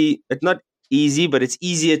is easy. It's not easy, but it's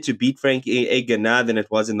easier to beat Frankie Edgar now than it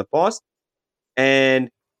was in the past. And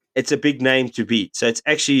it's a big name to beat. So it's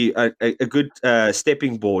actually a good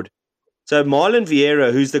stepping board. So Marlon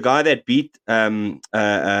Vieira, who's the guy that beat fucking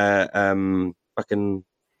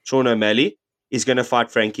Sean O'Malley, is going to fight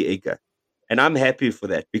Frankie Edgar. And I'm happy for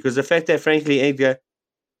that because the fact that Frankie Edgar,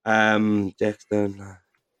 Jackson,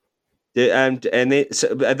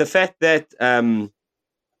 the fact that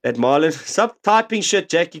that Marlon, stop typing shit,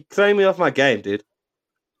 Jack. You're throwing me off my game, dude.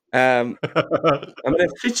 I'm gonna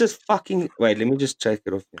just fucking wait. Let me just check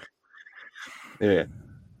it off here. There we go.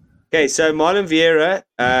 Okay, so Marlon Vieira,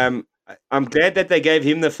 I'm glad that they gave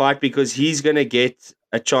him the fight because he's gonna get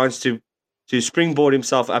a chance to springboard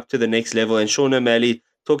himself up to the next level. And Sean O'Malley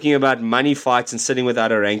talking about money fights and sitting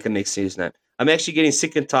without a rank next season. I'm actually getting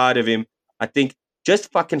sick and tired of him. I think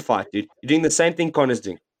just fucking fight, dude. You're doing the same thing Conor's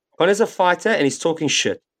doing. Conor's a fighter and he's talking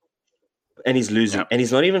shit. And he's losing. And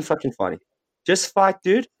he's not even fucking fighting. Just fight,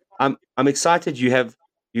 dude. I'm excited. You've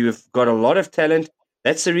got a lot of talent.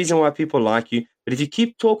 That's the reason why people like you. But if you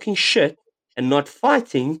keep talking shit and not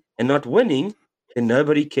fighting and not winning, then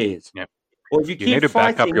nobody cares. Yeah. Or if you keep need to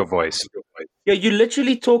fighting, back up your voice. Yeah, you're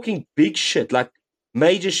literally talking big shit, like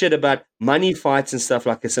major shit about money fights and stuff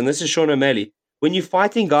like this. And this is Sean O'Malley. When you're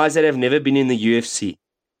fighting guys that have never been in the UFC,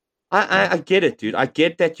 I get it, dude. I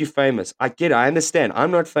get that you're famous. I get it. I understand.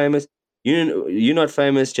 I'm not famous. You're not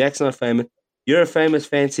famous. Jack's not famous. You're a famous,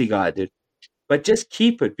 fancy guy, dude. But just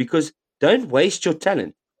keep it because don't waste your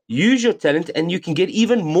talent. Use your talent and you can get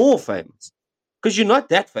even more famous because you're not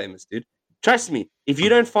that famous, dude. Trust me. If you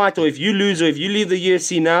don't fight or if you lose or if you leave the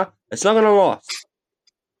UFC now, it's not going to last.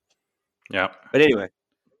 Yeah. But anyway.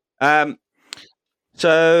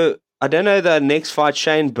 So I don't know the next fight,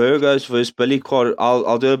 Shane Burgos versus Billy Cord.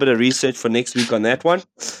 I'll do a bit of research for next week on that one.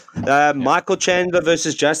 Michael Chandler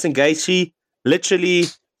versus Justin Gaethje. Literally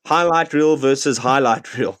highlight reel versus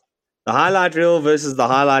highlight reel. The highlight reel versus the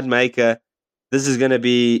highlight maker. This is going to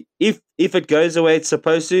be, if it goes the way it's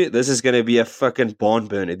supposed to, this is going to be a fucking barn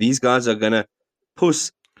burner. These guys are going to push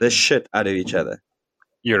the shit out of each other.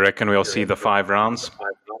 You reckon we'll see the 5 rounds?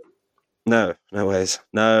 No ways.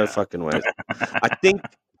 No fucking ways. I think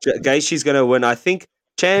Gaethje's going to win. I think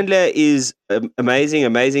Chandler is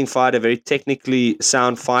amazing fighter, very technically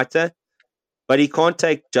sound fighter, but he can't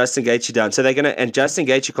take Justin Gaethje down. So and Justin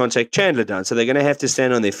Gaethje can't take Chandler down. So they're gonna have to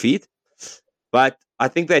stand on their feet. But I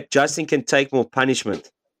think that Justin can take more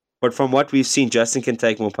punishment. But from what we've seen, Justin can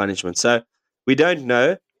take more punishment. So we don't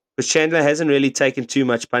know, because Chandler hasn't really taken too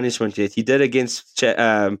much punishment yet. He did against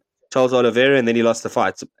Charles Oliveira, and then he lost the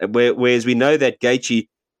fight. Whereas we know that Gaethje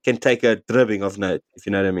can take a dribbing of note, if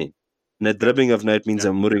you know what I mean. And a dribbing of note means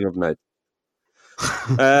a murring of note.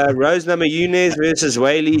 Rose Namajunas versus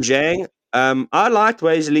Weili Zhang. I liked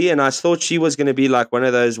Weili, and I thought she was going to be like one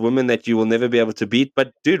of those women that you will never be able to beat.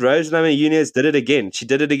 But dude, Rose Namajunas did it again. She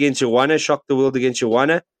did it against Joanna, shocked the world against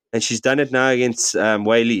Joanna, and she's done it now against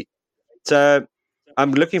Weili. So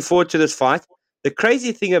I'm looking forward to this fight. The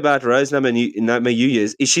crazy thing about Rose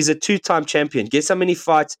Namajunas is she's a 2-time champion. Guess how many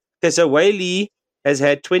fights? Okay, so Weili has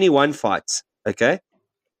had 21 fights. Okay,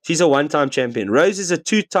 she's a 1-time champion. Rose is a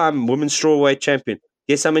 2-time women's strawweight champion.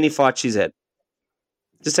 Guess how many fights she's had?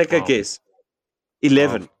 Just take a guess.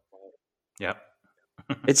 11. Yeah.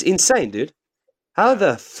 It's insane, dude. How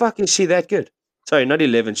the fuck is she that good? Sorry, not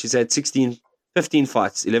 11. She's had 15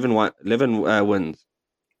 fights, 11 wins.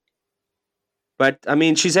 But, I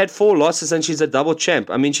mean, she's had 4 losses and she's a double champ.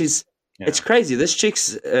 I mean, it's crazy. This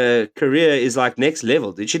chick's career is like next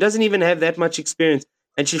level, dude. She doesn't even have that much experience,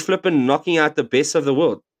 and she's flipping knocking out the best of the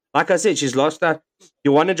world. Like I said, she's lost out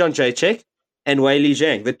Joanna Jędrzejczyk and Weili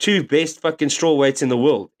Zhang, the 2 best fucking strawweights in the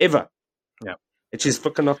world ever. Yeah. And she's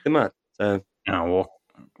fucking knocked them out. So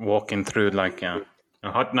walking through like a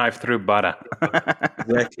hot knife through butter.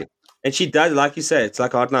 Exactly. And she does, like you say, it's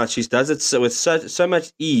like a hot knife. She does it with so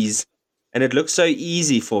much ease, and it looks so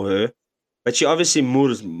easy for her. But she obviously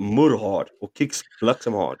moves hard, or blocks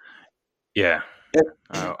them hard. Yeah.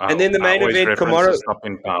 And then the main event, Kamaru.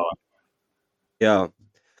 Stopping power. Yeah.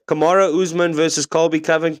 Kamaru Usman versus Colby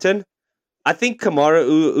Covington. I think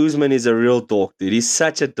Kamaru Usman is a real dork, dude. He's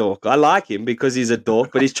such a dork. I like him because he's a dork,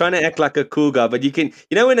 but he's trying to act like a cool guy. But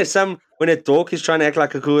when a dork is trying to act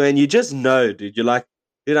like a cool, and you just know, dude. You're like,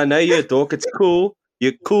 dude, I know you're a dork. It's cool.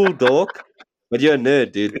 You're a cool dork, but you're a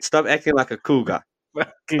nerd, dude. Stop acting like a cool guy.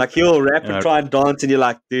 Like he'll rap and try and dance, and you're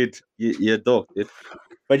like, dude, you're a dork, dude.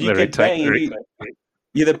 But you can bang.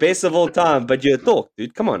 You're the best of all time, but you're a dork,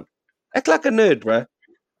 dude. Come on, act like a nerd, bro.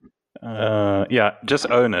 Just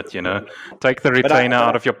own it, Take the retainer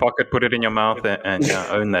out of your pocket, put it in your mouth, and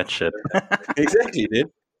own that shit. Exactly, dude.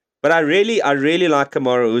 But I really like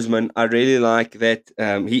Kamaru Usman. I really like that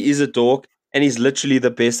he is a dork, and he's literally the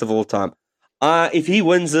best of all time. If he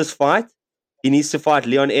wins this fight, he needs to fight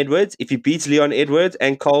Leon Edwards. If he beats Leon Edwards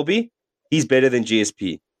and Colby, he's better than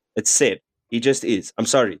GSP. It's said. He just is. I'm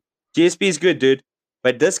sorry. GSP is good, dude.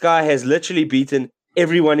 But this guy has literally beaten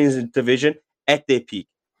everyone in his division at their peak.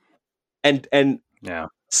 And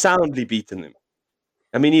soundly beaten them.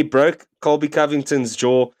 I mean, he broke Colby Covington's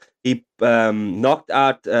jaw. He knocked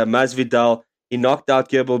out Masvidal. He knocked out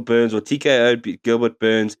Gilbert Burns, or TKO'd Gilbert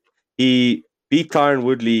Burns. He beat Tyron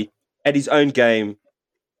Woodley at his own game.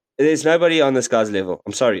 There's nobody on this guy's level.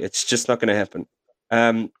 I'm sorry. It's just not going to happen.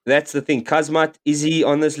 That's the thing. Kazmat, is he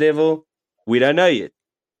on this level? We don't know yet.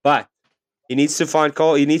 But he needs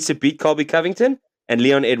to he needs to beat Colby Covington and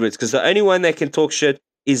Leon Edwards, because the only one that can talk shit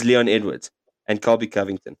is Leon Edwards and Colby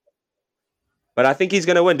Covington. But I think he's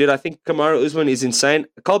going to win, dude. I think Kamaru Usman is insane.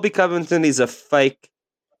 Colby Covington is a fake.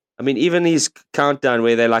 I mean, even his countdown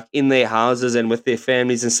where they're like in their houses and with their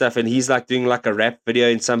families and stuff, and he's like doing like a rap video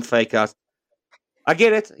in some fake house. I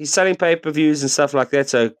get it. He's selling pay-per-views and stuff like that,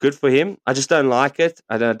 so good for him. I just don't like it.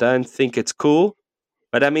 I don't think it's cool.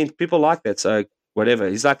 But I mean, people like that, so whatever.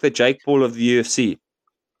 He's like the Jake Paul of the UFC.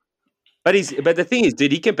 But the thing is,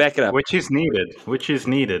 dude, he can back it up. Which is needed.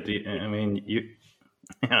 I mean,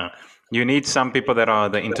 you need some people that are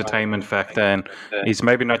the entertainment factor, and he's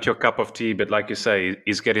maybe not your cup of tea, but like you say,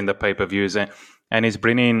 he's getting the pay-per-views and he's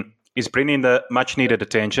bringing the much needed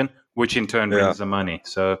attention, which in turn brings the money.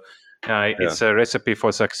 So it's a recipe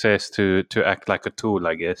for success to act like a tool,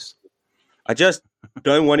 I guess. I just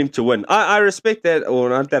don't want him to win. I respect that, or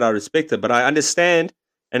not that I respect it, but I understand,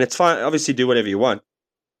 and it's fine. Obviously, do whatever you want.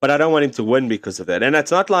 But I don't want him to win because of that. And it's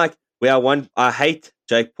not like I hate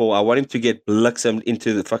Jake Paul. I want him to get blixemed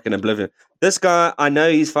into the fucking oblivion. This guy, I know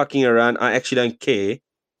he's fucking around. I actually don't care.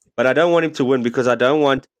 But I don't want him to win because I don't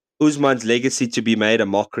want Usman's legacy to be made a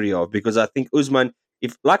mockery of. Because I think Usman,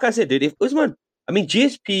 like I said, dude, if Usman, I mean,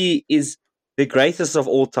 GSP is the greatest of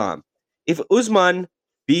all time. If Usman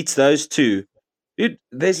beats those two, dude,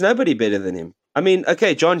 there's nobody better than him. I mean,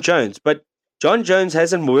 okay, John Jones, but John Jones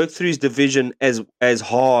hasn't worked through his division as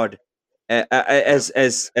hard, as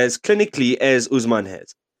clinically as Usman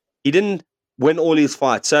has. He didn't win all his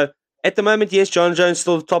fights. So at the moment, yes, John Jones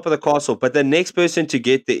still top of the castle, but the next person to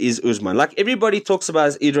get there is Usman. Like everybody talks about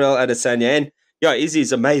is Israel Adesanya, and yeah,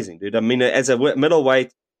 Izzy's amazing, dude. I mean, as a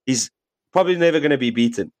middleweight, he's probably never going to be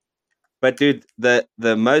beaten. But dude, the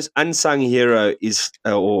most unsung hero is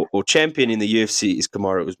or champion in the UFC is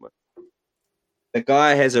Kamaru Usman. The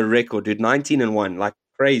guy has a record, dude, 19-1, like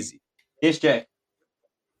crazy. Yes, Jack.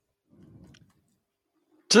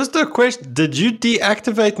 Just a question: did you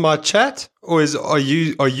deactivate my chat, or are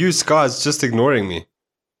you guys just ignoring me?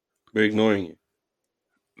 We're ignoring you.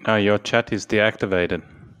 No, your chat is deactivated.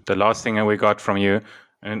 The last thing we got from you,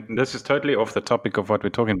 and this is totally off the topic of what we're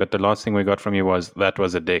talking, but the last thing we got from you was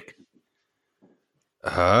a dick.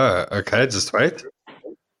 Okay, just wait.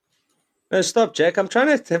 No, stop, Jack. I'm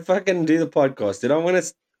trying to fucking do the podcast. Dude, I want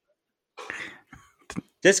to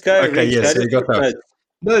just go. Okay, yes, you got that.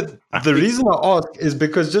 No, the reason I ask is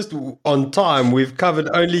because just on time, we've covered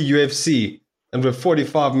only UFC, and we're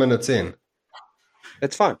 45 minutes in.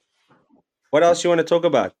 That's fine. What else you want to talk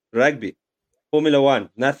about? Rugby, Formula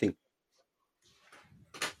 1, nothing.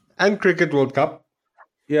 And Cricket World Cup.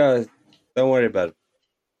 Yeah, don't worry about it.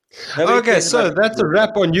 Okay, so that's a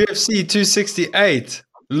wrap on UFC 268.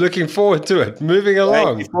 Looking forward to it. Moving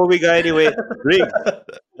along. Wait, before we go anywhere, Rick,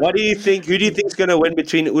 what do you think? Who do you think is going to win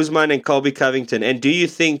between Usman and Colby Covington? And do you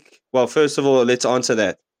think? Well, first of all, let's answer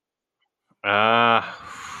that. Yeah,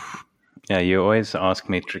 you always ask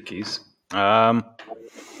me trickies. Do I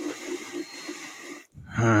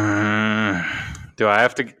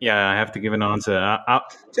have to? Yeah, I have to give an answer.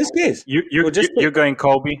 Just guess. You're going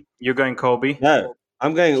Colby. You're going Colby. No,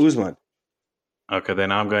 I'm going Usman. Okay,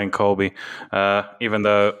 then I'm going Colby. Even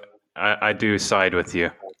though I do side with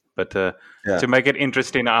you, but to make it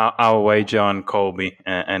interesting, I'll wager on Colby,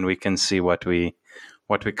 and we can see what we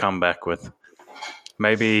come back with.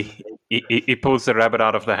 Maybe he pulls the rabbit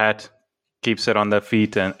out of the hat, keeps it on the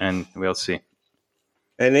feet, and we'll see.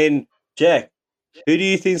 And then Jack, who do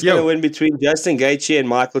you think is going to win between Justin Gaethje and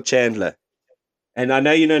Michael Chandler? And I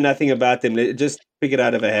know you know nothing about them. Just pick it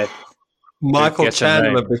out of a hat. Michael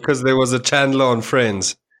Chandler, because there was a Chandler on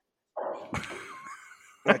Friends.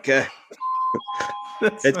 Okay.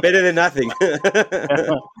 It's better than nothing.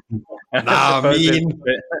 I mean,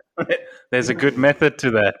 there's a good method to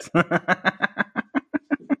that.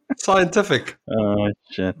 Scientific. Oh,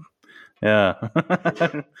 shit. Yeah.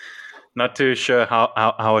 Not too sure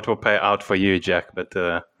how it will pay out for you, Jack, but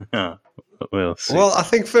we'll see. Well, I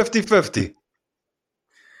think 50-50.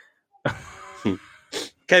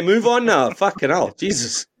 Okay, move on now. Fucking hell,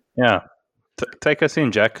 Jesus. Yeah, take us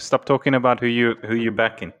in, Jack. Stop talking about who you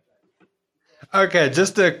backing. Okay,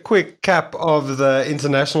 just a quick cap of the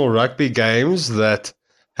international rugby games that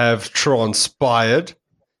have transpired.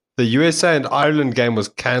 The USA and Ireland game was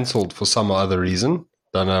cancelled for some other reason.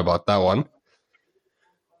 Don't know about that one.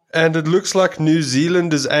 And it looks like New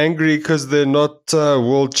Zealand is angry because they're not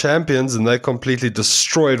world champions, and they completely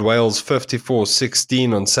destroyed Wales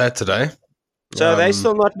 54-16 on Saturday. So are they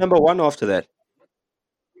still not number one after that?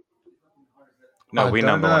 No, we're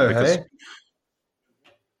number one because. Hey?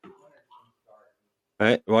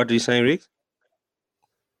 Right, what are you saying, Rick?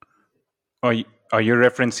 Are you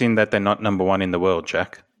referencing that they're not number one in the world,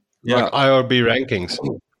 Jack? Yeah, like IRB rankings.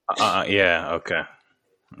 Yeah. Okay.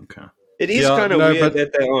 It is kind of weird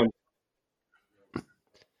that they're on.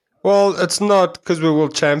 Well, it's not because we're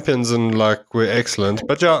world champions and like we're excellent,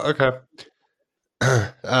 but yeah, okay.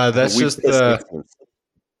 That's just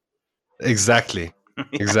exactly.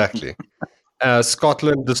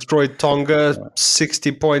 Scotland destroyed Tonga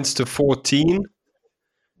 60 points to 14.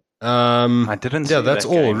 I didn't. Yeah, that's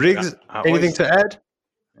that all. game. Riggs, anything to add?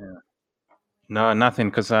 Yeah. No, nothing,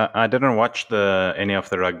 because I didn't watch any of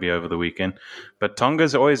the rugby over the weekend. But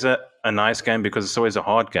Tonga's always a nice game because it's always a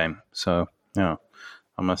hard game. So yeah,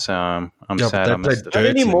 I must say I'm sad I missed it. Not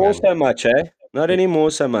anymore so much, eh? Not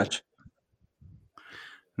anymore so much.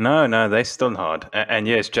 No, they're still hard. And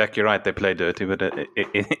yes, Jack, you're right. They play dirty, but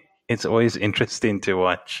it's always interesting to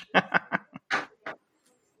watch.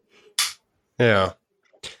 Yeah.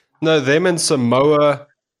 No, them and Samoa,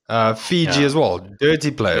 Fiji as well.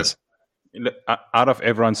 Dirty players. Out of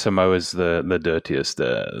everyone, Samoa's the dirtiest,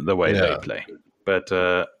 the way they play. But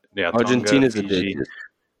Argentina's the dirtiest.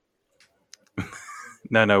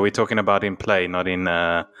 No, we're talking about in play, not in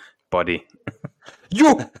body.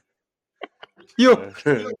 You.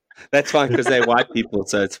 That's fine because they're white people,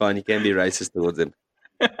 so it's fine. You can be racist towards them.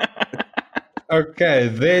 Okay,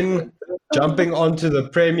 then jumping onto the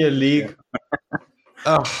Premier League.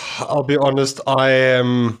 I'll be honest, I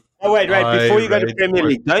am. Oh, wait. Before you go to Premier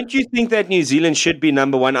League, don't you think that New Zealand should be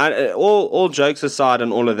number one? All jokes aside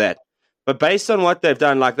and all of that. But based on what they've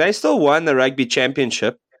done, like they still won the rugby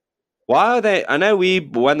championship. Why are they? I know we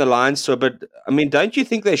won the Lions Tour, but I mean, don't you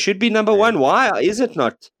think they should be number one? Why is it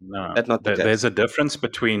not? No, That's not the case. there's a difference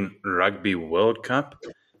between Rugby World Cup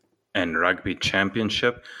and Rugby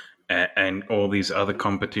Championship and all these other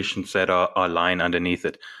competitions that are lying underneath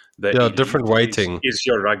it. The different elite weighting. is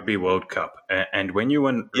your Rugby World Cup. And when you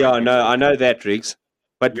win... Yeah, no, I know that, Riggs.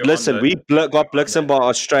 But listen, we got blitzed by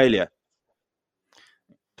Australia.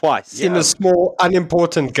 Twice. In a small,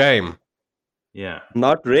 unimportant game. Yeah.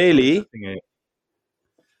 Not really.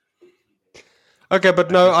 Okay,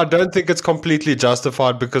 but no, I don't think it's completely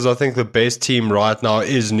justified because I think the best team right now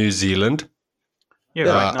is New Zealand. Yeah,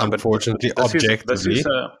 right now, unfortunately, but objectively.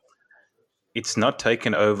 It's not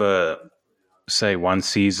taken over, say, one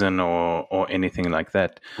season or anything like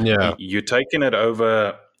that. Yeah. You're taking it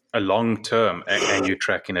over a long term and you're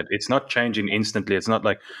tracking it. It's not changing instantly. It's not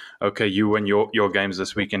like, okay, you win your games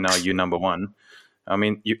this week and now you're number one. I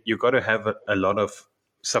mean, you got to have a lot of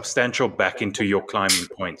substantial back into your climbing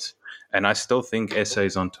points. And I still think SA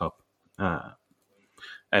is on top.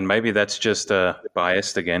 And maybe that's just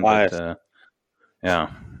biased again. Biased. But yeah.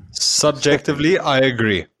 Subjectively, I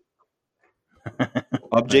agree.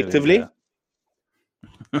 Objectively?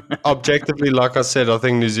 Objectively, like I said, I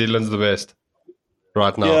think New Zealand's the best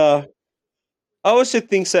right now. Yeah. I also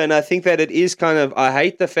think so. And I think that it is kind of, I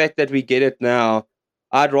hate the fact that we get it now.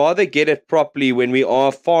 I'd rather get it properly when we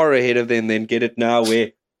are far ahead of them than get it now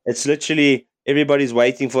where it's literally everybody's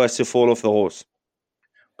waiting for us to fall off the horse.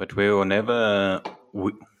 But we will never,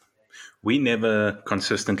 we never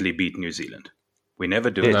consistently beat New Zealand. We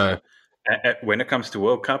never do it. No. When it comes to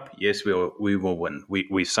World Cup, yes, we will win.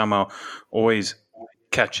 We somehow always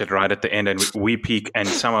catch it right at the end and we peak, and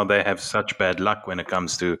somehow they have such bad luck when it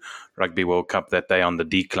comes to Rugby World Cup that they're on the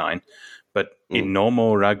decline. But in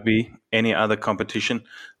normal rugby, any other competition,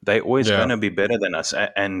 they always going to be better than us.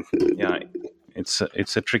 And yeah, it's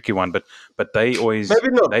a tricky one. But they always they've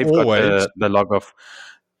got the log of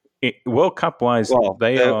World Cup wise. Well,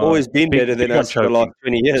 they've always been better than us for the last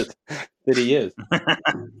 20 years, 30 years.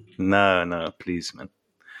 No, please, man.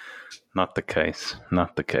 Not the case.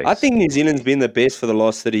 Not the case. I think New Zealand's been the best for the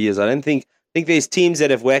last 30 years. I don't think there's teams that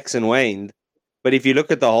have waxed and waned. But if you look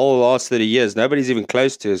at the whole last 30 years, nobody's even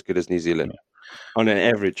close to as good as New Zealand on an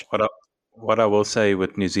average. What I will say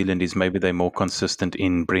with New Zealand is maybe they're more consistent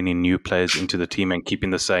in bringing new players into the team and keeping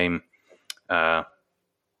the same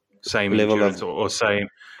level of or same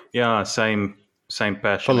passion,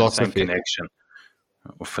 philosophy. same connection.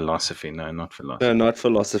 Or philosophy? No, not philosophy. No, not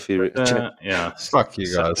philosophy. Yeah, fuck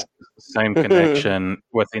you guys. Same connection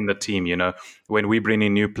within the team. You know, when we bring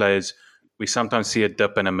in new players, we sometimes see a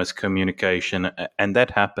dip and a miscommunication, and that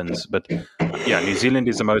happens. But yeah, New Zealand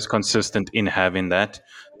is the most consistent in having that.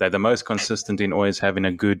 They're the most consistent in always having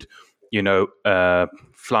a good, fly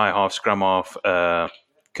half, scrum half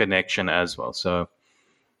connection as well. So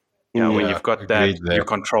yeah, when you've got that, you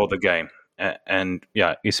control the game. And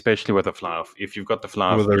yeah, especially with a fly off. If you've got the fly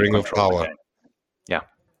off, with a ring of power. Yeah.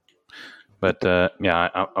 But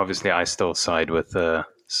obviously I still side with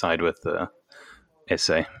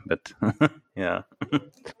SA, but yeah.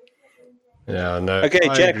 Yeah, no. Okay,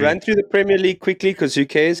 Jack, run through the Premier League quickly because who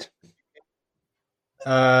cares?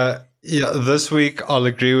 This week I'll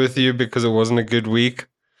agree with you because it wasn't a good week.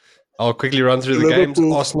 I'll quickly run through the games.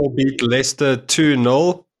 Arsenal beat Leicester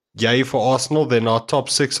 2-0. Yay for Arsenal. They're now top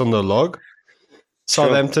 6 on the log.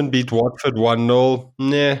 Southampton beat Watford 1-0.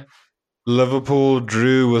 Nah. Liverpool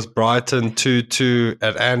drew with Brighton 2-2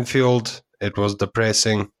 at Anfield. It was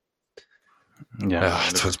depressing. Yeah,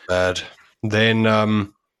 it was bad. Then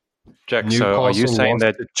Jack, Newcastle, so are you saying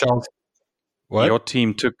that Chelsea, what? your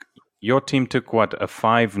team took what, a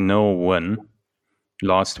 5-0 win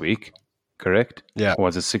last week, correct? Yeah. Or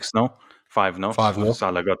was it 6-0? 5-0. 5-0.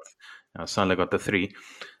 Salah got the 3.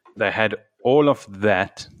 They had all of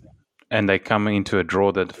that, and they come into a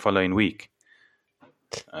draw the following week.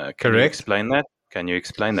 Can you explain that?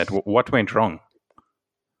 What went wrong?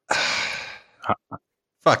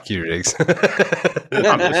 Fuck you, Riggs.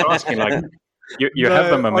 I'm just asking, like, you have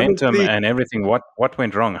the momentum and everything. What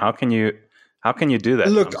went wrong? How can you do that?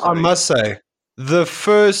 Look, I must say, the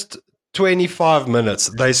first 25 minutes,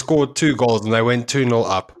 they scored 2 goals and they went 2-0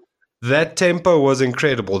 up. That tempo was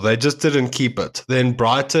incredible. They just didn't keep it. Then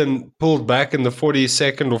Brighton pulled back in the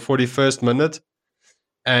 42nd or 41st minute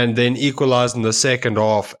and then equalized in the second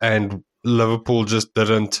half, and Liverpool just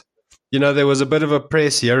didn't. There was a bit of a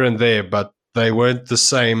press here and there, but they weren't the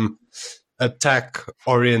same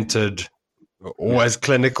attack-oriented or as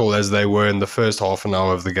clinical as they were in the first half an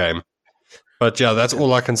hour of the game. But yeah, that's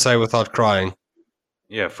all I can say without crying.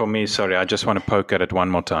 Yeah, for me, sorry, I just want to poke at it one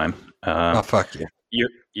more time. Oh, fuck you. You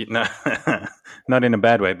no, not in a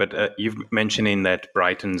bad way, but you've mentioning that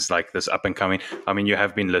Brighton's like this up and coming. I mean, you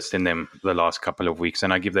have been listing them the last couple of weeks,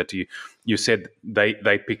 and I give that to you. You said they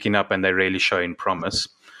picking up and they're really showing promise.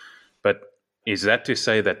 But is that to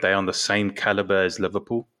say that they're on the same caliber as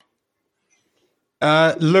Liverpool?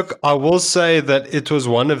 Look, I will say that it was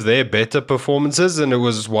one of their better performances, and it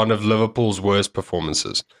was one of Liverpool's worst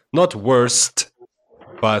performances. Not worst,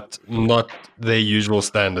 but not their usual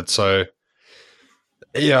standard. So,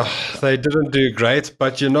 yeah, they didn't do great.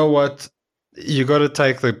 But you know what? You got to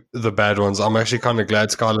take the bad ones. I'm actually kind of glad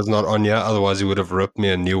Skylar's not on here. Otherwise, he would have ripped me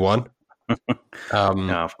a new one.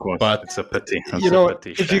 Yeah, of course. But it's a pity. It's you know, a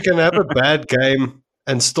pity, if you can have a bad game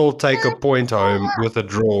and still take a point home with a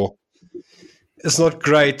draw, it's not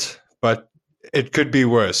great, but it could be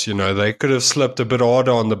worse. You know, they could have slipped a bit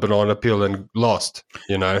harder on the banana peel and lost.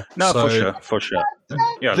 You know, No, so for sure.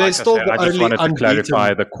 Yeah, they're like still I said, the I just only wanted to clarify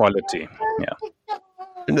unbeaten. the quality. Yeah.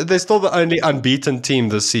 They're still the only unbeaten team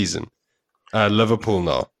this season. Liverpool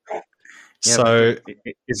now. Yeah, So but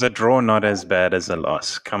is a draw not as bad as a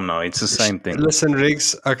loss? Come now, it's the same thing. listen,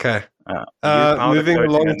 Riggs. Okay, You're moving powder-coating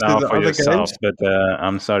along it now to the for other yourself, games. but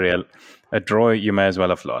I'm sorry, a draw you may as well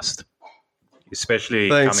have lost, especially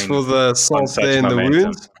Thanks coming for the on salt such there in the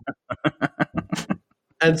momentum. wound.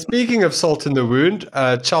 And speaking of salt in the wound,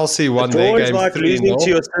 Chelsea A won draw their is game like losing 3-0. to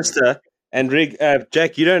your sister. And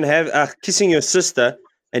Jack, you don't have kissing your sister.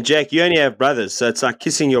 And Jack, you only have brothers. So it's like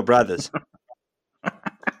kissing your brothers.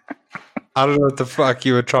 I don't know what the fuck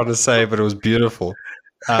you were trying to say, but it was beautiful.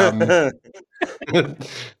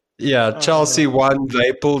 Yeah, Chelsea won.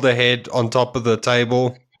 They pulled ahead on top of the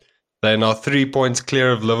table. They're now 3 points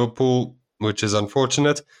clear of Liverpool, which is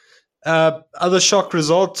unfortunate. Other shock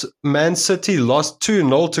result, Man City lost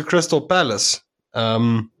 2-0 to Crystal Palace.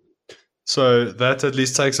 So that at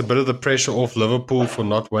least takes a bit of the pressure off Liverpool for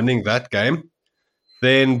not winning that game.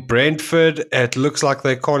 Then Brentford, it looks like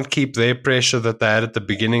they can't keep their pressure that they had at the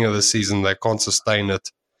beginning of the season. They can't sustain it.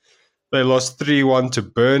 They lost 3-1 to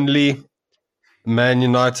Burnley. Man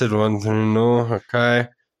United 1-0. Okay.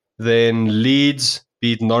 Then Leeds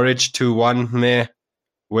beat Norwich 2-1. Meh.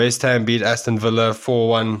 West Ham beat Aston Villa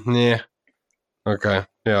 4-1. Meh. Okay.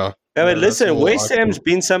 Yeah. No, but That's listen, all West I can- Ham's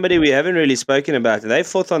been somebody we haven't really spoken about. They're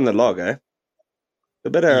fourth on the log, eh? A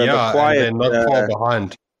bit of a Yeah, quiet. and they're not far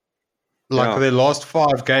behind. Like yeah. their last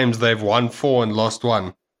 5 games, they've won 4 and lost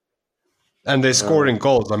 1. And they're scoring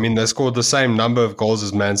goals. I mean, they scored the same number of goals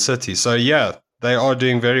as Man City. So, yeah, they are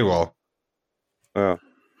doing very well. Oh.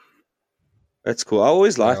 That's cool. I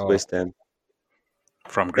always liked Yeah. West Ham.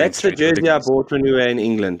 From Green That's the Street jersey I Hooligans. bought when we were in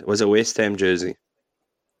England. Was a West Ham jersey.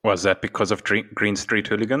 Was that because of Green Street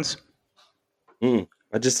Hooligans? I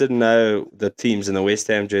just didn't know the teams, and the West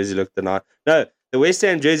Ham jersey looked nice. No, the West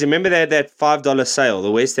Ham jersey. Remember they had that $5 sale. The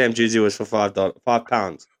West Ham jersey was for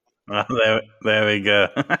 £5. There we go.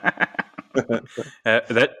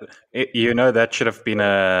 That should have been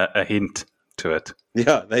a hint to it.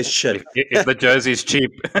 Yeah, they should. If the jersey's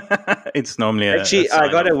cheap, it's normally Actually, a I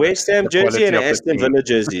got a sign of West Ham the jersey and an quality of the Aston team. Villa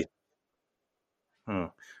jersey.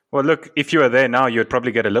 Well, look, if you were there now, you'd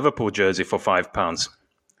probably get a Liverpool jersey for £5.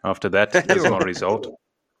 After that dismal result.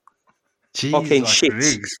 Jeez, Fucking like shit.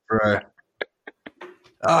 Riggs, bro.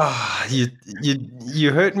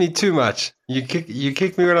 You hurt me too much. You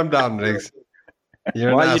kick me when I'm down, Riggs.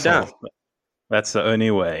 You're Why an are you asshole. down? That's the only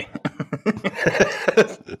way.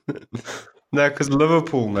 No, because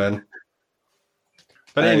Liverpool, man.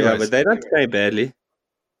 But Yeah, anyways, but they don't play badly.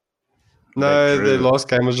 no, they the drew last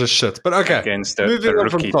game was just shit. But okay, Against the moving on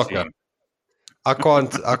from rookie soccer. team. I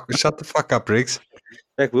can't. Shut the fuck up, Riggs.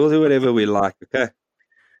 Like, we'll do whatever we like, okay?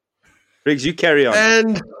 Riggs, you carry on.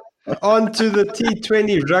 And on to the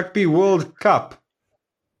T20 Rugby World Cup.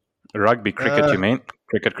 Rugby, cricket, you mean?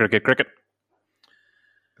 Cricket.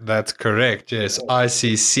 That's correct. Yes,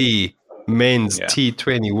 ICC Men's Yeah.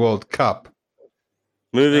 T20 World Cup.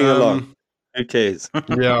 Moving along. Who cares?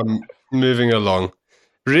 Yeah, moving along.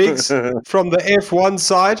 Riggs, from the F1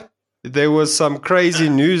 side, there was some crazy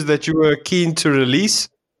news that you were keen to release.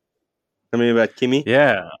 Tell me about Kimmy.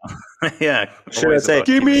 Yeah. Yeah. Should I always say about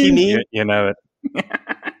Kimmy? Kimmy? You know it.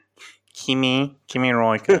 Kimi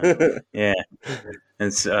Roika. Yeah.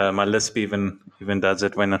 It's my lisp even does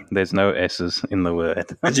it when there's no S's in the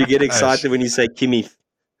word. Did you get excited when you say Kimmy?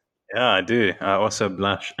 Yeah, I do. I also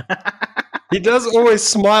blush. He does always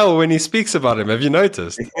smile when he speaks about him. Have you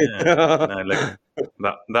noticed? Yeah. No, look,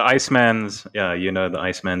 the Iceman's, yeah, the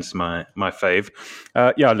Iceman's my fave.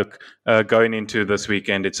 Going into this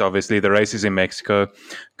weekend, it's obviously the races in Mexico,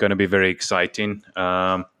 going to be very exciting.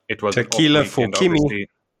 It was an off Tequila for weekend, Kimi. obviously.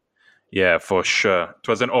 Yeah, for sure. It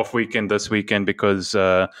was an off weekend this weekend because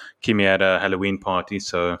Kimi had a Halloween party,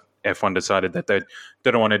 so F1 decided that they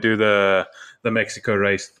didn't want to do the Mexico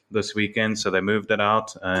race this weekend, so they moved it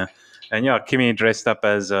out. And yeah, Kimi dressed up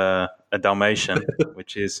as a Dalmatian,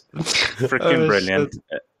 which is freaking brilliant.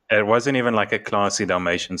 Shit. It wasn't even like a classy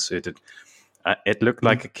Dalmatian suit. It looked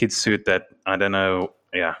like a kid's suit that I don't know.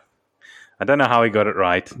 Yeah, I don't know how he got it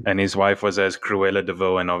right. And his wife was as Cruella de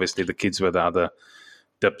Vil, and obviously the kids were the other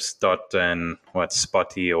Dipstot and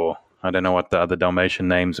Spotty, or I don't know what the other Dalmatian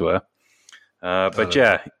names were. But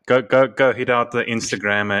yeah, go hit out the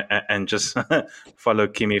Instagram and just follow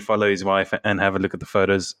Kimi, follow his wife, and have a look at the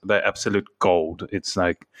photos. They're absolute gold. It's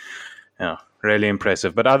like, really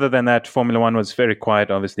impressive. But other than that, Formula One was very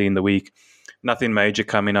quiet, obviously, in the week. Nothing major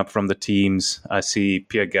coming up from the teams. I see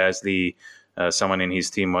Pierre Gasly, someone in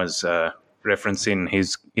his team was referencing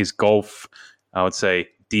his golf, I would say,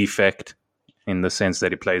 defect in the sense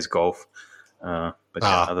that he plays golf. But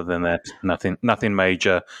yeah, other than that, nothing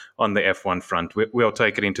major on the F1 front. We'll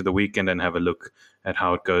take it into the weekend and have a look at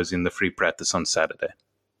how it goes in the free practice on Saturday.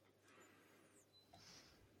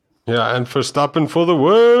 Yeah, and Verstappen for the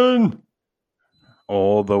win.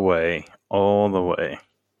 All the way.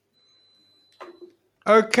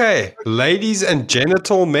 Okay, ladies and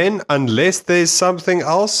genital men, unless there's something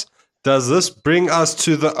else, does this bring us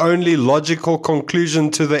to the only logical conclusion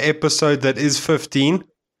to the episode that is 15?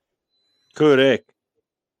 Correct.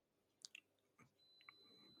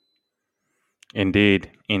 Indeed,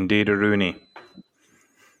 Rooney.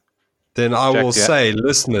 Then I will say,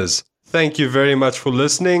 listeners, thank you very much for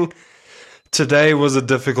listening. Today was a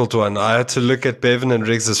difficult one. I had to look at Bevan and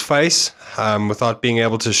Riggs' face without being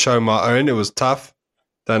able to show my own. It was tough.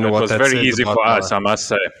 Don't know it what was that very says easy about for us, I must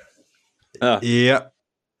say. Yeah.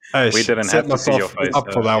 We didn't have to see your face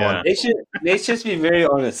up for that one. Let's just be very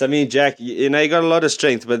honest. I mean, Jack, you got a lot of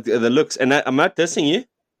strength, but the looks, and I'm not dissing you.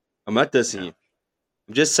 I'm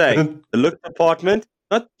just saying, the look department,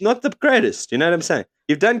 not the greatest. You know what I'm saying?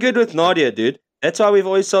 You've done good with Nadia, dude. That's why we've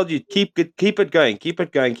always told you, keep it going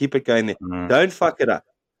there. Don't fuck it up.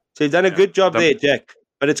 So you've done a good job there, Jack.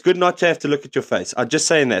 But it's good not to have to look at your face. I'm just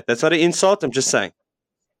saying that. That's not an insult. I'm just saying.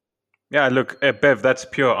 Yeah, look, Bev, that's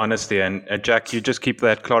pure honesty. And Jack, you just keep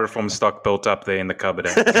that chloroform stock built up there in the cupboard,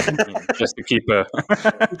 just to keep her.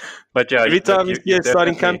 But yeah, every time you see it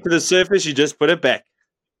starting to come to the surface, you just put it back.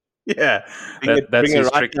 Yeah, that's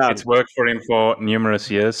his trick. It's worked for him for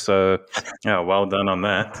numerous years. So, yeah, well done on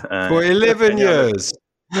that. For 11 years.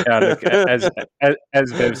 Yeah, look,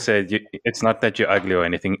 as Bev said, it's not that you're ugly or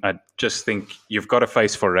anything. I just think you've got a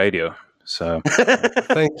face for radio. So,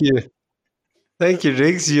 thank you. Thank you,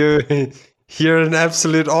 Riggs. You're an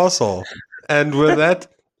absolute arsehole. And with that,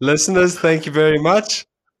 listeners, thank you very much.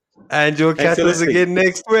 And you'll catch us again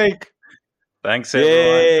next week. Thanks,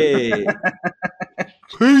 everyone.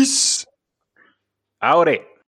 Peace. Howdy.